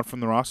everyone from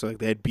the roster. Like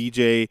they had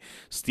BJ, Right.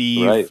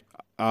 Steve,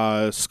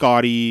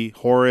 Scotty,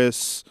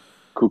 Horace.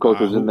 Kukoc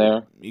was in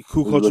there.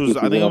 Kukoc was,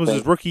 I think it was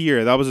his rookie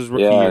year. That was his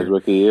rookie year. His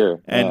rookie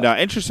year. And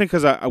interesting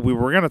because we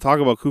were going to talk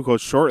about Kukoc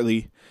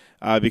shortly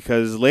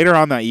because later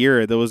on that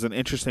year there was an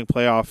interesting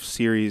playoff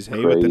series.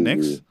 Hey, with the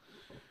Knicks.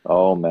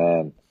 Oh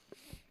man,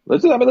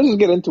 let's just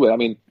get into it. I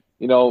mean,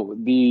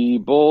 the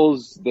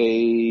Bulls.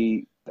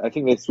 I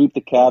think they sweep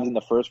the Cavs in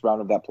the first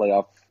round of that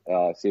playoff.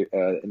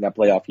 In that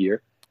playoff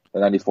year, the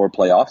 '94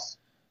 playoffs,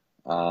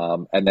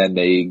 and then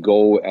they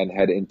go and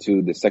head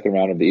into the second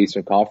round of the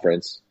Eastern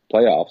Conference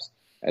playoffs,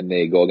 and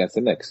they go against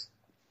the Knicks.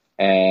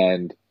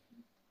 And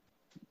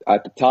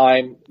at the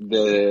time,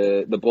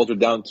 the Bulls were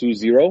down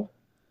 2-0,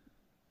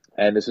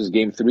 and this was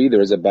Game 3. There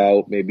was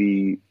about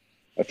maybe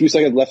a few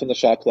seconds left on the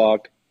shot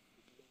clock.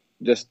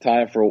 Just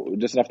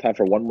enough time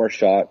for one more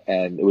shot,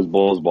 and it was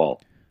Bulls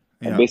ball.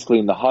 Yeah. And basically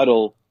in the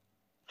huddle,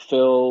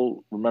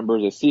 Phil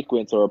remembers a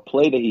sequence or a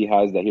play that he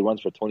has that he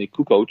runs for Tony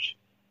Kukoc,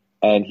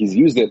 and he's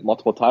used it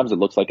multiple times, it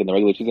looks like, in the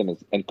regular season,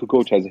 and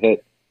Kukoc has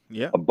hit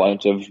a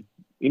bunch of,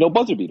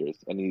 buzzer beaters,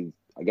 and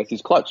I guess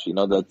he's clutch.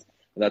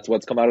 That's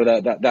what's come out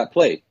of that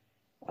play.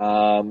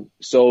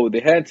 So they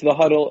head into the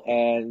huddle,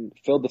 and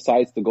Phil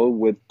decides to go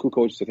with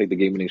Kukoc to take the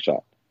game-winning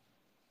shot.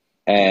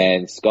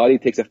 And Scotty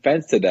takes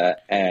offense to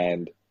that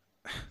and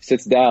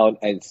sits down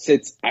and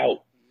sits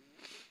out.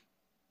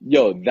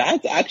 Yo,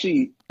 that's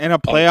actually in a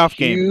playoff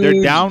game.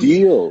 They're down.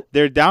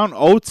 They're down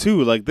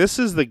 0-2. Like this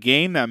is the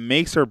game that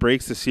makes or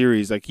breaks the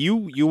series. Like you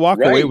walk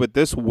away with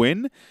this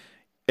win,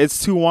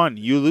 it's 2-1.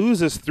 You lose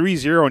this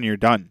 3-0 and you're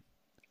done.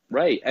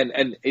 Right, and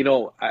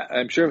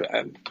I'm sure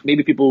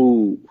maybe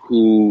people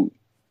who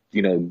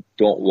don't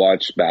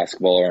watch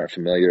basketball or aren't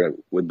familiar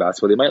with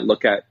basketball, they might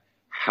look at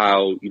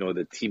how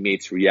the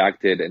teammates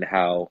reacted and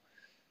how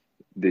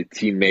the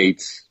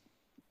teammates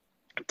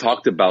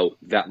talked about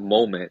that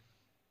moment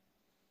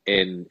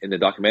in the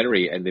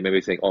documentary, and they may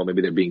be saying, "Oh,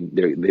 maybe they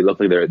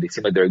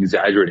seem like they're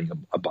exaggerating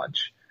a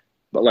bunch."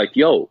 But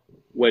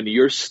when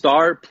your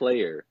star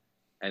player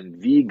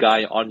and the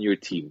guy on your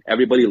team,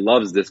 everybody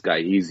loves this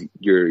guy, he's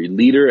your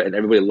leader, and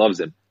everybody loves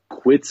him,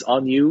 quits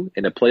on you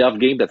in a playoff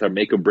game that's our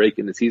make or break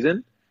in the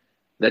season,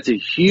 that's a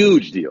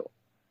huge deal.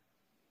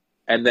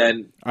 And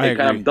then it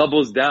kind of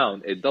doubles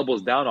down. It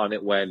doubles down on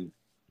it when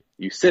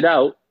you sit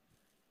out,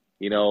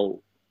 and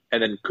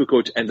then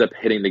Kukoc ends up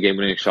hitting the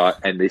game-winning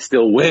shot, and they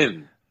still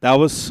win. That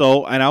was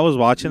so, and I was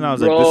watching, I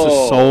was like, this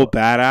is so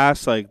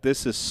badass. Like,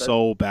 this is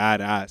so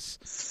badass.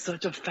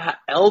 Such a fat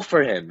L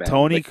for him, man.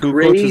 Tony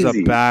Kukoc is a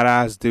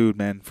badass dude,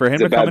 man. For him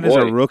to come in as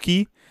a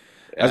rookie,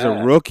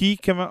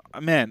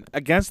 man,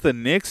 against the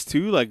Knicks,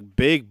 too, like,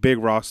 big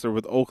roster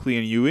with Oakley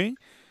and Ewing.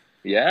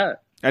 Yeah.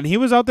 And he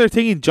was out there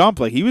taking jump.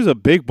 Like, he was a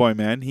big boy,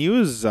 man. He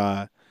was,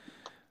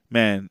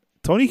 man,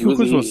 Tony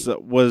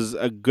Kukoc was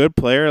a good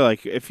player.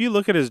 Like, if you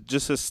look at his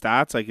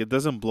stats, like, it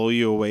doesn't blow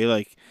you away,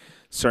 like,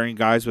 certain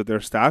guys with their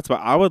stats, but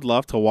I would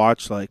love to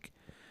watch a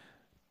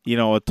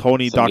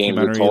Tony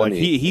documentary.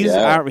 Tony.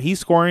 Like he's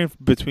scoring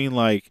between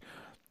like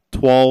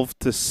 12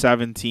 to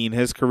 17.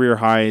 His career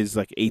high is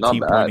like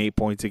 18.8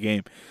 points a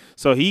game.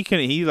 So he's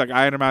like,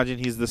 I'd imagine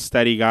he's the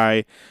steady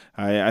guy.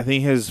 I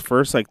think his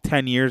first like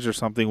 10 years or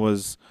something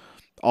was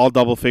all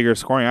double figure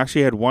scoring.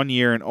 Actually had 1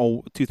 year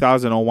in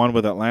 2001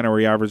 with Atlanta where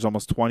he averaged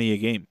almost 20 a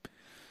game.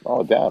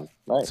 Oh damn.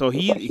 Nice. So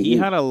he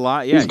had a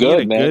lot. Yeah, he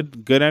had a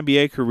good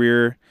NBA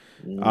career.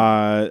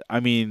 I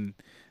mean,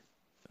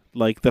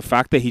 like the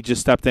fact that he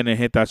just stepped in and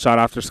hit that shot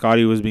after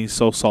Scotty was being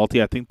so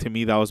salty, I think to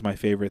me that was my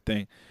favorite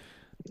thing.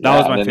 That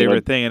was my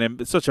favorite thing,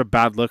 and it's such a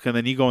bad look. And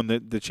then you go in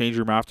the change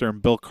room after,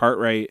 and Bill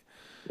Cartwright,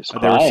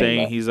 they were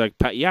saying he's like,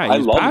 he's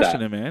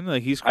passionate, man.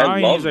 Like he's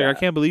crying. He's like, I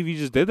can't believe you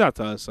just did that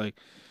to us. Like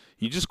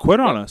you just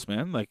quit on us,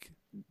 man. Like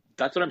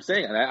that's what I'm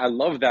saying, and I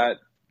love that.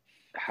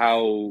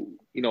 How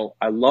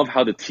I love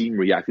how the team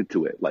reacted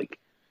to it. Like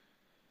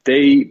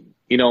they,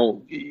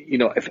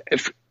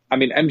 if I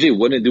mean, MJ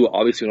wouldn't do it,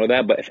 obviously we know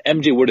that, but if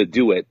MJ were to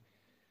do it,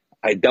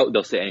 I doubt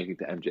they'll say anything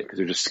to MJ because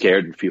they're just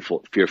scared and fearful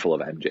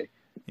of MJ.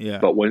 Yeah.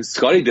 But when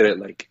Scotty did it,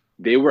 like,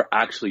 they were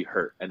actually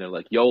hurt. And they're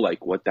like, yo,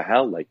 like, what the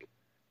hell? Like,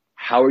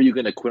 how are you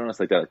going to quit on us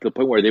like that? Like, to the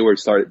point where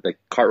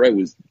Cartwright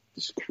was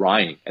just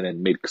crying and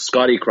then made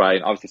Scotty cry.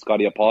 And obviously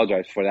Scotty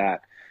apologized for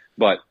that.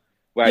 But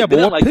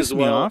what pissed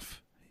me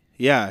off,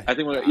 Yeah. I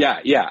think.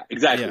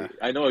 Exactly. Yeah.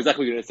 I know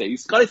exactly what you're gonna say.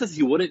 Scotty says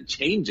he wouldn't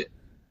change it.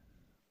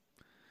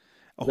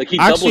 Like he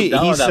Actually, doubles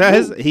down he on that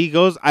says, move. he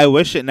goes, I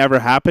wish it never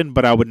happened,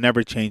 but I would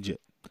never change it.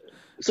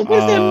 So what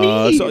does that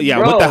mean, So yeah,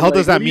 bro? what the hell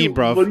does Like, that mean,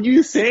 bro? What are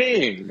you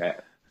saying, man?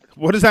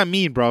 What does that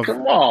mean, bro?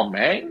 Come on,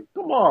 man.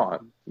 Come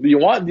on. Do you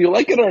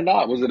like it or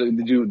not?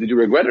 Did you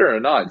regret it or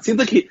not?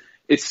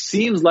 It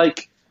seems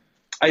like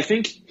I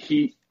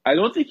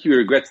don't think he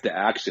regrets the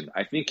action.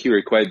 I think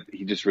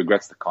he just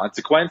regrets the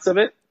consequence of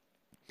it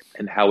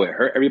and how it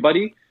hurt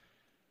everybody.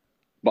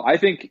 But I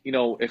think,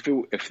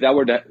 if that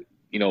were to,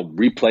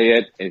 replay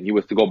it and he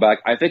was to go back,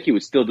 I think he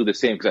would still do the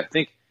same, because I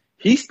think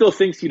he still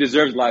thinks he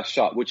deserves the last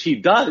shot, which he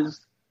does.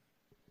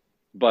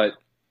 But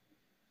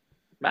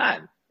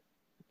man,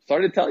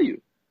 sorry to tell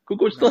you,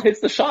 Kukoc still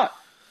hits the shot.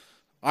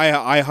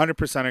 I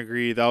 100%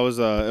 agree. It was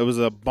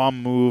a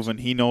bum move, and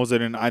he knows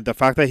it. And the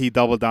fact that he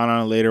doubled down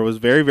on it later was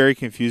very, very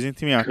confusing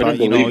to me. I thought,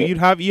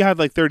 you had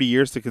like 30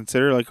 years to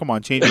consider. Like, come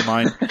on, change your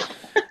mind.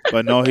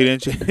 But no, he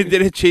didn't. He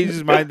didn't change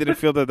his mind. Didn't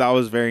feel that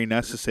was very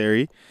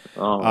necessary.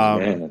 Oh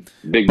man,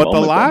 big but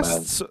moment,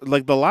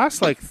 the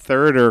last like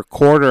third or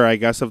quarter, I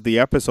guess, of the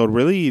episode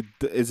really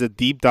is a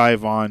deep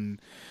dive on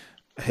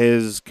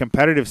his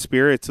competitive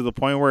spirit, to the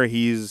point where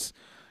he's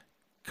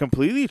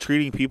completely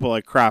treating people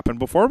like crap. And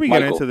before we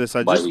get into this,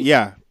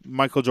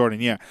 Michael Jordan,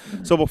 yeah.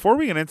 Mm-hmm. So before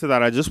we get into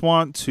that, I just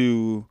want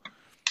to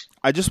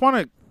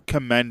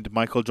commend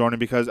Michael Jordan,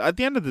 because at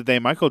the end of the day,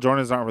 Michael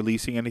Jordan is not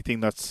releasing anything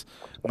that's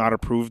not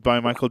approved by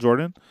Michael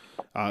Jordan.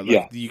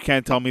 You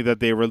can't tell me that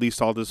they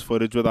released all this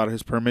footage without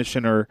his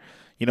permission, or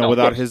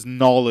without his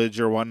knowledge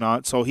or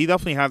whatnot. So he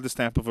definitely had the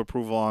stamp of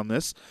approval on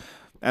this.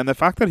 And the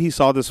fact that he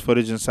saw this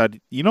footage and said,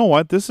 you know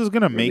what, this is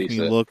going to make me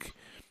look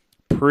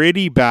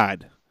pretty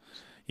bad.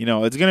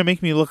 It's going to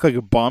make me look like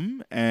a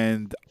bum,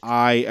 and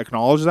I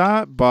acknowledge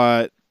that,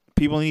 but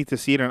people need to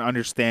see it and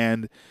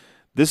understand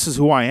this is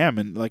who I am.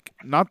 And like,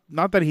 not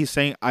that he's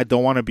saying I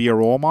don't want to be a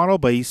role model,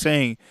 but he's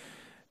saying,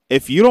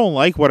 if you don't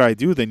like what I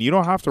do, then you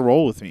don't have to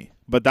roll with me.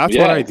 But that's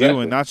what I do,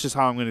 and that's just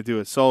how I'm going to do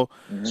it. So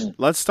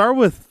let's start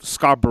with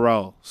Scott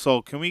Burrell.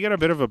 So can we get a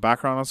bit of a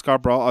background on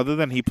Scott Burrell, other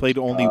than he played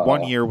only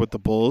 1 year with the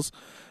Bulls?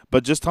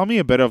 But just tell me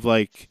a bit of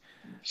what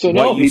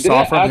you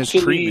saw from his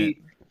treatment.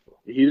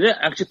 He didn't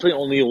actually play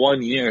only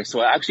 1 year. So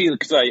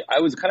because I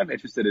was kind of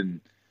interested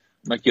in,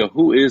 like,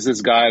 who is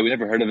this guy? We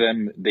never heard of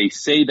him. They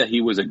say that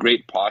he was a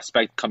great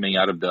prospect coming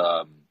out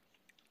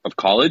of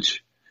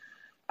college.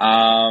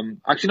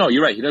 Actually, no,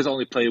 you're right. He does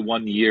only play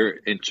 1 year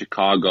in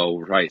Chicago.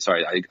 Right.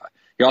 Sorry.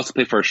 He also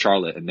played for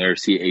Charlotte, and they're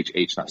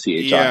CHH, not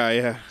CHI.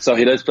 Yeah. So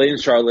he does play in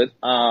Charlotte.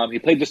 He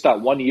played just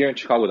that 1 year in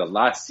Chicago, the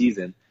last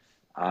season.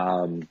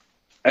 And,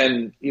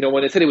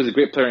 when they said he was a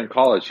great player in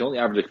college, he only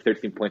averaged like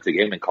 13 points a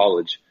game in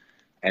college.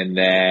 And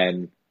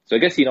then, so I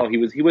guess, he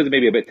was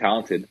maybe a bit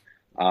talented.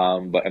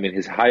 But I mean,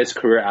 his highest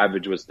career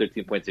average was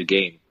 13 points a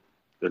game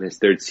in his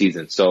third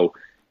season. So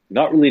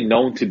not really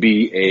known to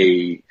be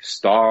a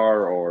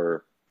star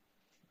or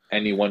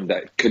anyone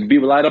that could be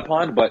relied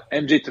upon, but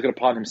MJ took it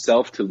upon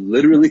himself to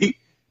literally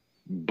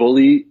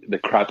bully the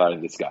crap out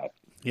of this guy.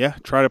 Yeah,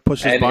 try to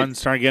push his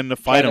buttons, try to get him to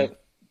fight him.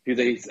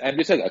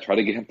 MJ said, I try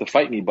to get him to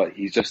fight me, but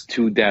he's just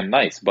too damn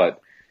nice. But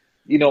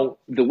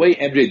the way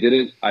MJ did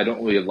it, I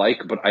don't really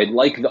like, but I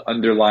like the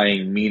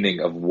underlying meaning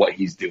of what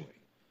he's doing,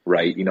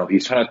 right?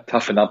 He's trying to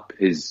toughen up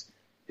his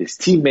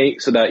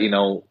teammate so that,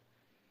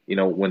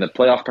 when the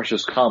playoff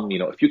pressures come,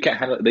 if you can't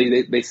handle,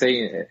 they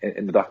say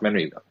in the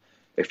documentary,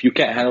 if you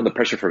can't handle the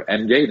pressure from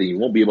MJ, then you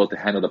won't be able to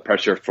handle the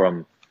pressure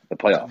from the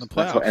playoffs.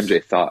 That's what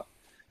MJ thought.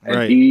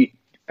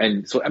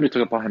 And so MJ took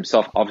it upon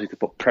himself, obviously, to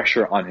put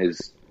pressure on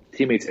his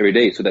teammates every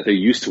day so that they're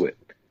used to it.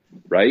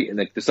 Right? And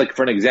just like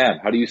for an exam,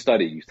 how do you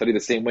study? You study the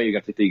same way, you're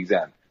going to take the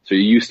exam. So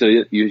you're used to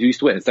it,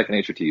 and it's second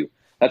nature to you.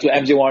 That's what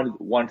MJ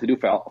wanted to do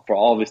for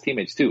all of his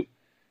teammates too.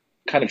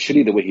 Kind of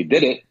shitty the way he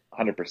did it,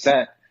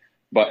 100%.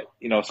 But,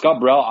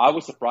 Scott Burrell, I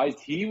was surprised.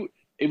 He,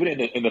 even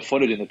in the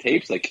footage, in the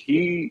tapes, like,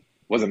 he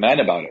was a man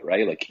about it,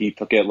 right? Like, he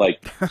took it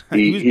like...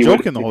 he was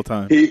joking the whole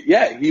time.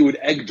 He would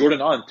egg Jordan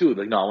on too.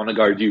 Like, no, I want to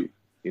guard you,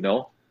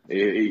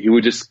 He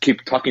would just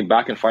keep talking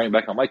back and firing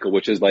back on Michael,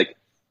 which is like,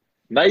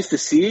 nice to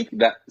see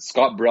that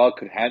Scott Burrell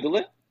could handle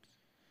it,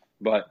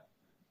 but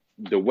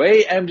the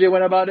way MJ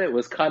went about it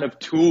was kind of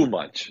too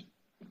much.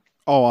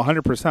 Oh,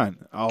 100%.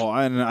 Oh,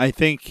 and I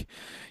think,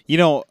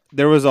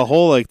 there was a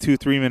whole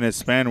 2-3 minute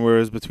span where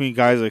it was between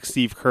guys like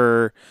Steve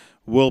Kerr,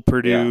 Will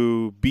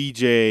Perdue,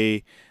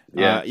 BJ,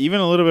 even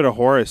a little bit of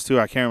Horace too.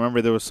 I can't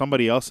remember. There was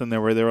somebody else in there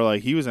where they were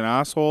like, he was an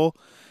asshole.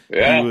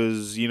 Yeah. He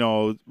was,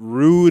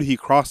 rude. He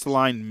crossed the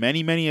line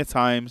many, many a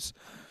times.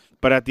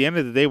 But at the end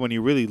of the day, when you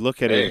really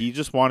look at it, he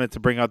just wanted to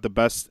bring out the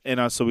best in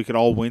us so we could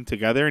all win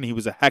together, and he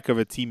was a heck of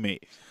a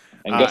teammate.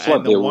 And guess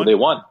what? They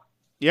won.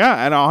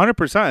 Yeah, and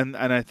 100%.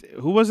 And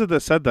who was it that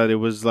said that? It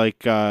was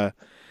like, I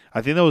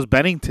think that was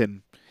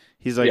Bennington.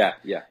 He's like,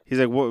 He's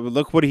like, well,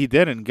 look what he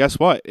did, and guess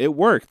what? It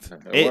worked.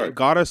 It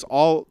got us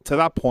all to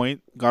that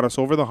point, got us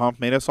over the hump,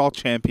 made us all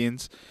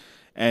champions.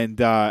 And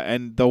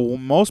the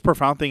most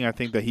profound thing I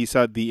think that he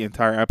said the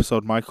entire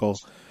episode, Michael,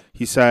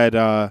 he said,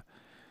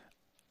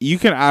 you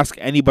can ask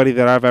anybody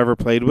that I've ever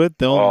played with.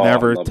 They'll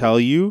never tell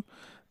you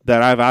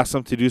that I've asked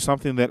them to do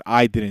something that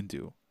I didn't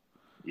do.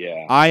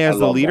 Yeah. As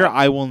the leader,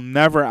 I will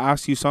never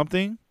ask you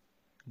something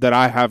that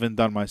I haven't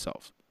done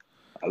myself.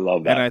 I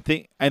love that. And I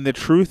think, and the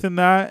truth in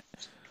that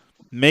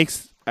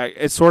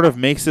sort of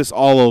makes this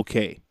all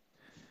okay.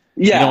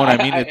 Yeah, you know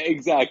what I mean?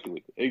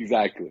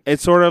 Exactly.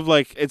 It's sort of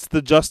like, it's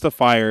the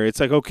justifier. It's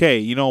like, okay,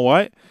 you know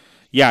what?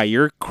 Yeah,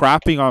 you're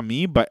crapping on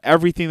me, but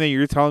everything that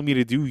you're telling me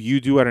to do, you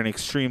do at an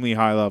extremely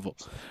high level.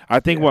 I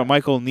think what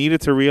Michael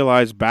needed to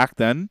realize back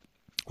then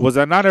was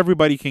that not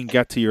everybody can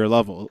get to your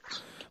level.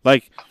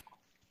 Like,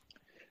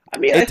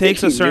 it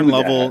takes a certain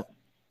level.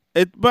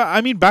 But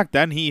I mean, back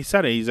then he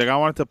said it. He's like, I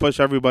wanted to push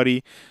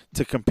everybody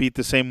to compete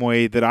the same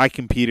way that I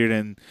competed,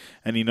 and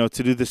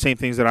to do the same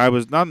things that I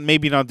was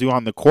maybe not do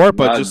on the court,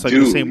 but just like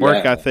the same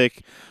work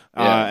ethic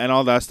and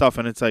all that stuff.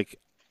 And it's like,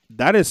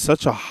 that is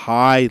such a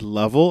high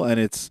level, and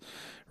it's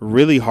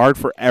really hard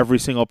for every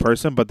single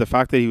person. But the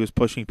fact that he was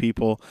pushing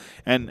people,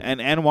 and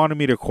Anne wanted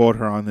me to quote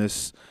her on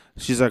this.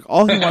 She's like,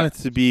 all he wanted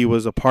to be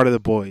was a part of the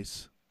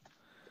boys.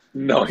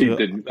 No, he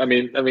didn't. I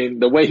mean,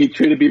 the way he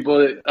treated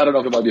people, I don't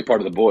know if it might be a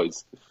part of the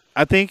boys.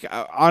 I think,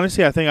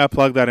 honestly, I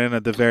plugged that in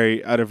at a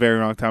very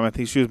wrong time. I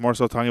think she was more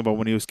so talking about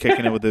when he was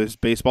kicking it with his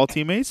baseball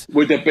teammates.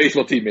 With the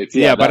baseball teammates,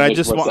 yeah. But I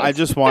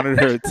just wanted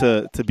her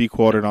to be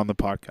quoted on the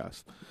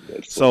podcast.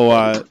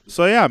 So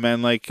yeah,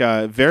 man, like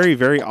very,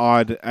 very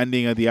odd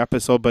ending of the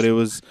episode, but it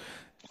was.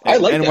 I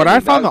like. And what I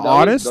found the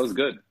oddest, that was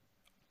good.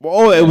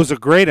 Well, it was a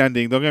great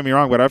ending. Don't get me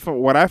wrong, but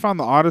what I found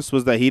the oddest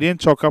was that he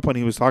didn't choke up when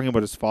he was talking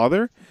about his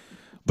father,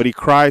 but he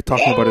cried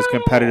talking about his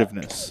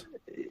competitiveness.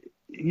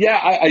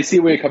 Yeah, I see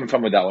where you're coming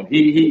from with that one.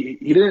 He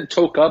didn't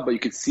choke up, but you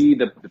could see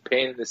the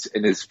pain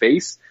in his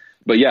face.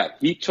 But yeah,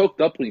 he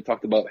choked up when he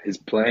talked about his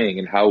playing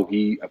and how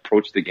he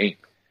approached the game,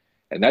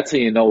 and that's how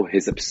you know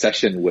his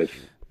obsession with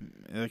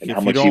and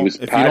how much he was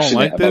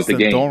passionate about the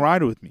game. Don't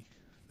ride with me.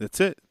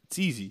 That's it. It's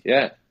easy.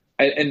 Yeah,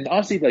 and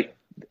honestly, like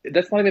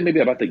that's not even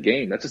maybe about the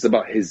game. That's just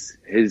about his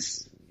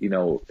his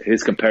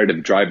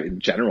competitive drive in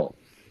general,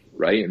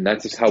 right? And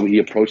that's just how he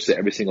approaches it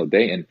every single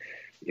day. And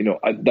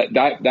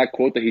that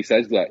quote that he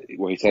says,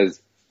 where he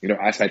says,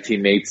 ask my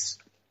teammates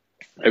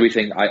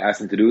everything I asked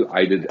them to do,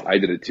 I did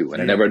it too.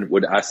 And I never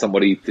would ask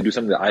somebody to do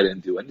something that I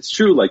didn't do. And it's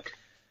true,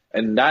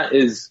 and that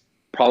is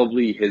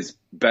probably his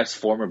best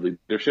form of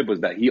leadership,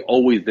 was that he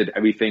always did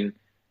everything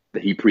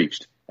that he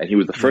preached. And he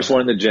was the first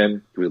one in the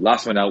gym, he was the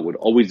last one out, would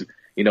always,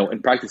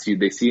 in practice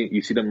you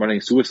see them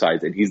running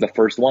suicides, and he's the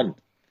first one.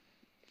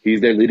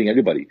 He's there leading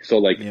everybody.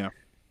 So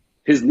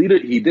his leader,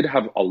 he did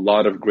have a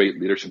lot of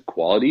great leadership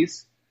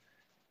qualities.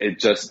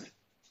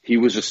 He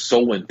was just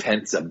so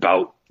intense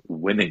about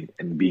winning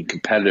and being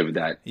competitive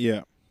that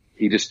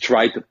he just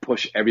tried to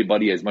push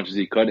everybody as much as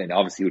he could, and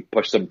obviously he would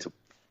push them to,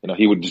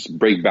 he would just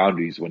break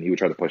boundaries when he would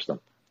try to push them.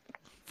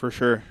 For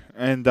sure.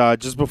 And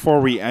just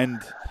before we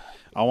end,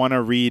 I want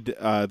to read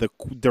the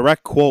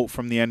direct quote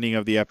from the ending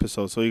of the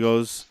episode. So he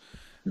goes,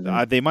 you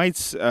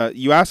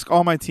ask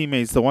all my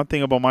teammates the one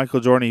thing about Michael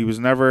Jordan, he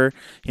never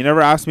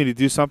asked me to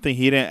do something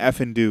he didn't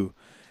effing do.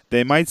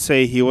 They might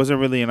say he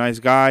wasn't really a nice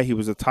guy, he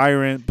was a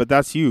tyrant, but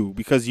that's you,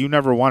 because you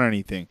never won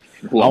anything.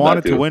 I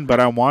wanted to win, but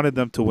I wanted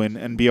them to win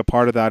and be a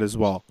part of that as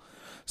well.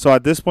 So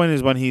at this point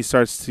is when he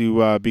starts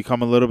to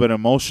become a little bit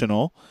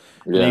emotional.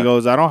 Yeah. And he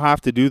goes, I don't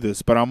have to do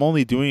this, but I'm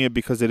only doing it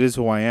because it is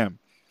who I am.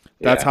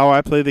 That's how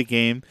I play the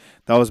game.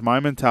 That was my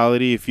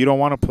mentality. If you don't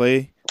want to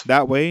play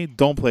that way,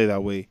 don't play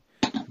that way.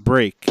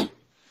 Break.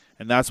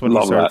 And that's when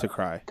he started to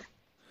cry.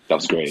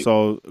 That's great.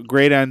 So,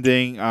 great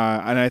ending.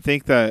 And I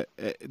think that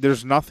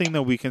there's nothing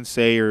that we can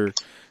say, or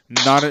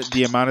not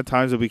the amount of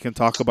times that we can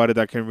talk about it,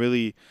 that can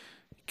really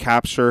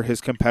capture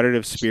his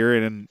competitive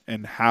spirit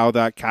and how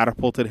that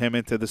catapulted him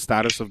into the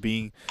status of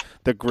being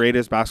the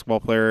greatest basketball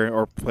player,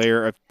 or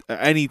player of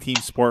any team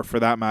sport for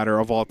that matter,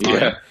 of all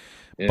time.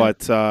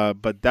 Yeah.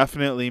 But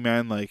definitely,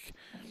 man,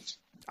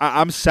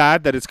 I'm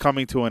sad that it's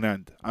coming to an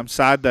end. I'm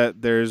sad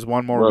that there's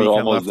one more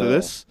weekend left of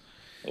this.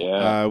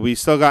 Yeah, we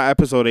still got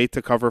episode 8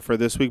 to cover for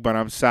this week, but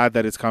I'm sad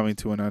that it's coming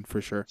to an end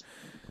for sure.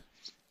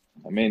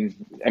 I mean,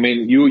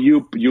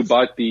 you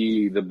bought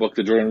the book,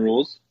 The Jordan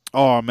Rules.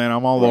 Oh man,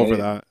 I'm all over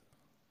that.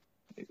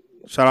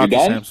 Shout out to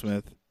Sam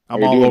Smith.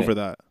 I'm all over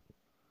that.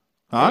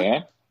 Huh?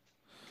 Yeah.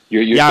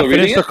 You're I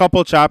finished a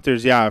couple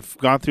chapters. Yeah, I've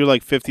gone through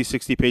 50,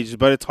 60 pages,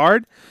 but it's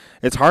hard.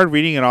 It's hard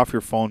reading it off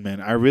your phone,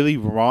 man. I really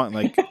want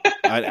an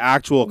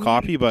actual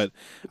copy, but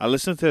I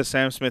listened to a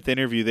Sam Smith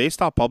interview. They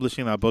stopped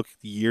publishing that book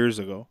years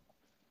ago.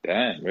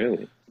 Damn,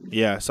 really?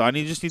 Yeah, so I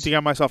just need to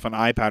get myself an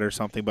iPad or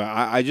something, but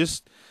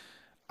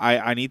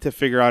I need to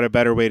figure out a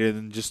better way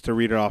than just to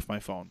read it off my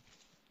phone.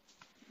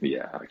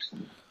 Yeah,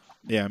 actually.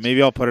 Yeah,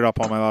 maybe I'll put it up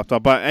on my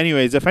laptop. But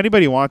anyways, if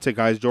anybody wants it,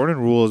 guys, Jordan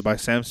Rules by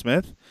Sam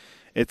Smith.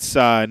 It's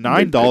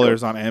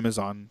 $9 on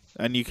Amazon,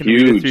 and you can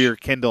read it through your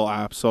Kindle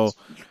app. So it's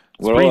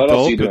pretty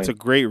dope. It's a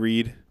great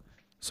read.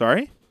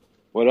 Sorry?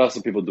 What else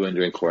are people doing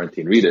during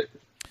quarantine? Read it.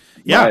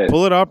 Yeah,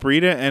 pull it up,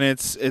 read it, and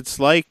it's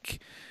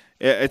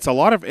a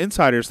lot of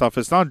insider stuff.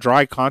 It's not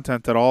dry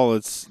content at all.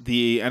 And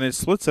it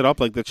splits it up.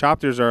 The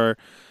chapters are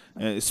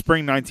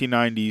spring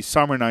 1990,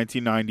 summer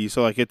 1990.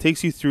 So like it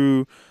takes you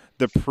through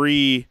the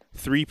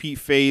pre-3-peat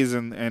phase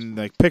and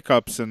like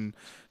pickups and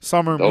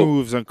summer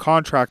moves and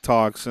contract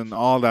talks and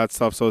all that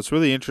stuff. So it's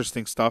really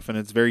interesting stuff and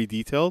it's very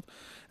detailed.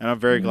 And I'm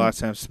very glad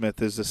Sam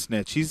Smith is the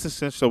snitch. He's the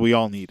snitch that we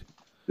all need.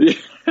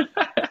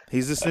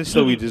 He's the snitch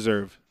that we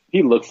deserve.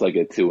 He looks like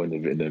it too in the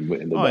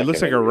he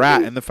looks like a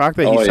rat, and the fact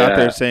that he sat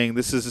there saying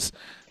this is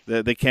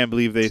that they can't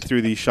believe they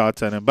threw these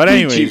shots at him. But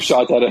anyways, cheap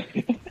shots at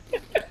him.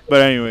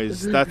 But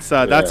anyways, that's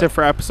it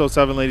for episode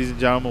 7, ladies and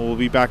gentlemen. We'll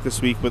be back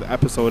this week with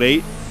episode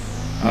 8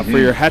 for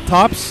your head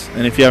tops.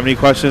 And if you have any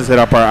questions, hit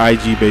up our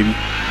IG, baby.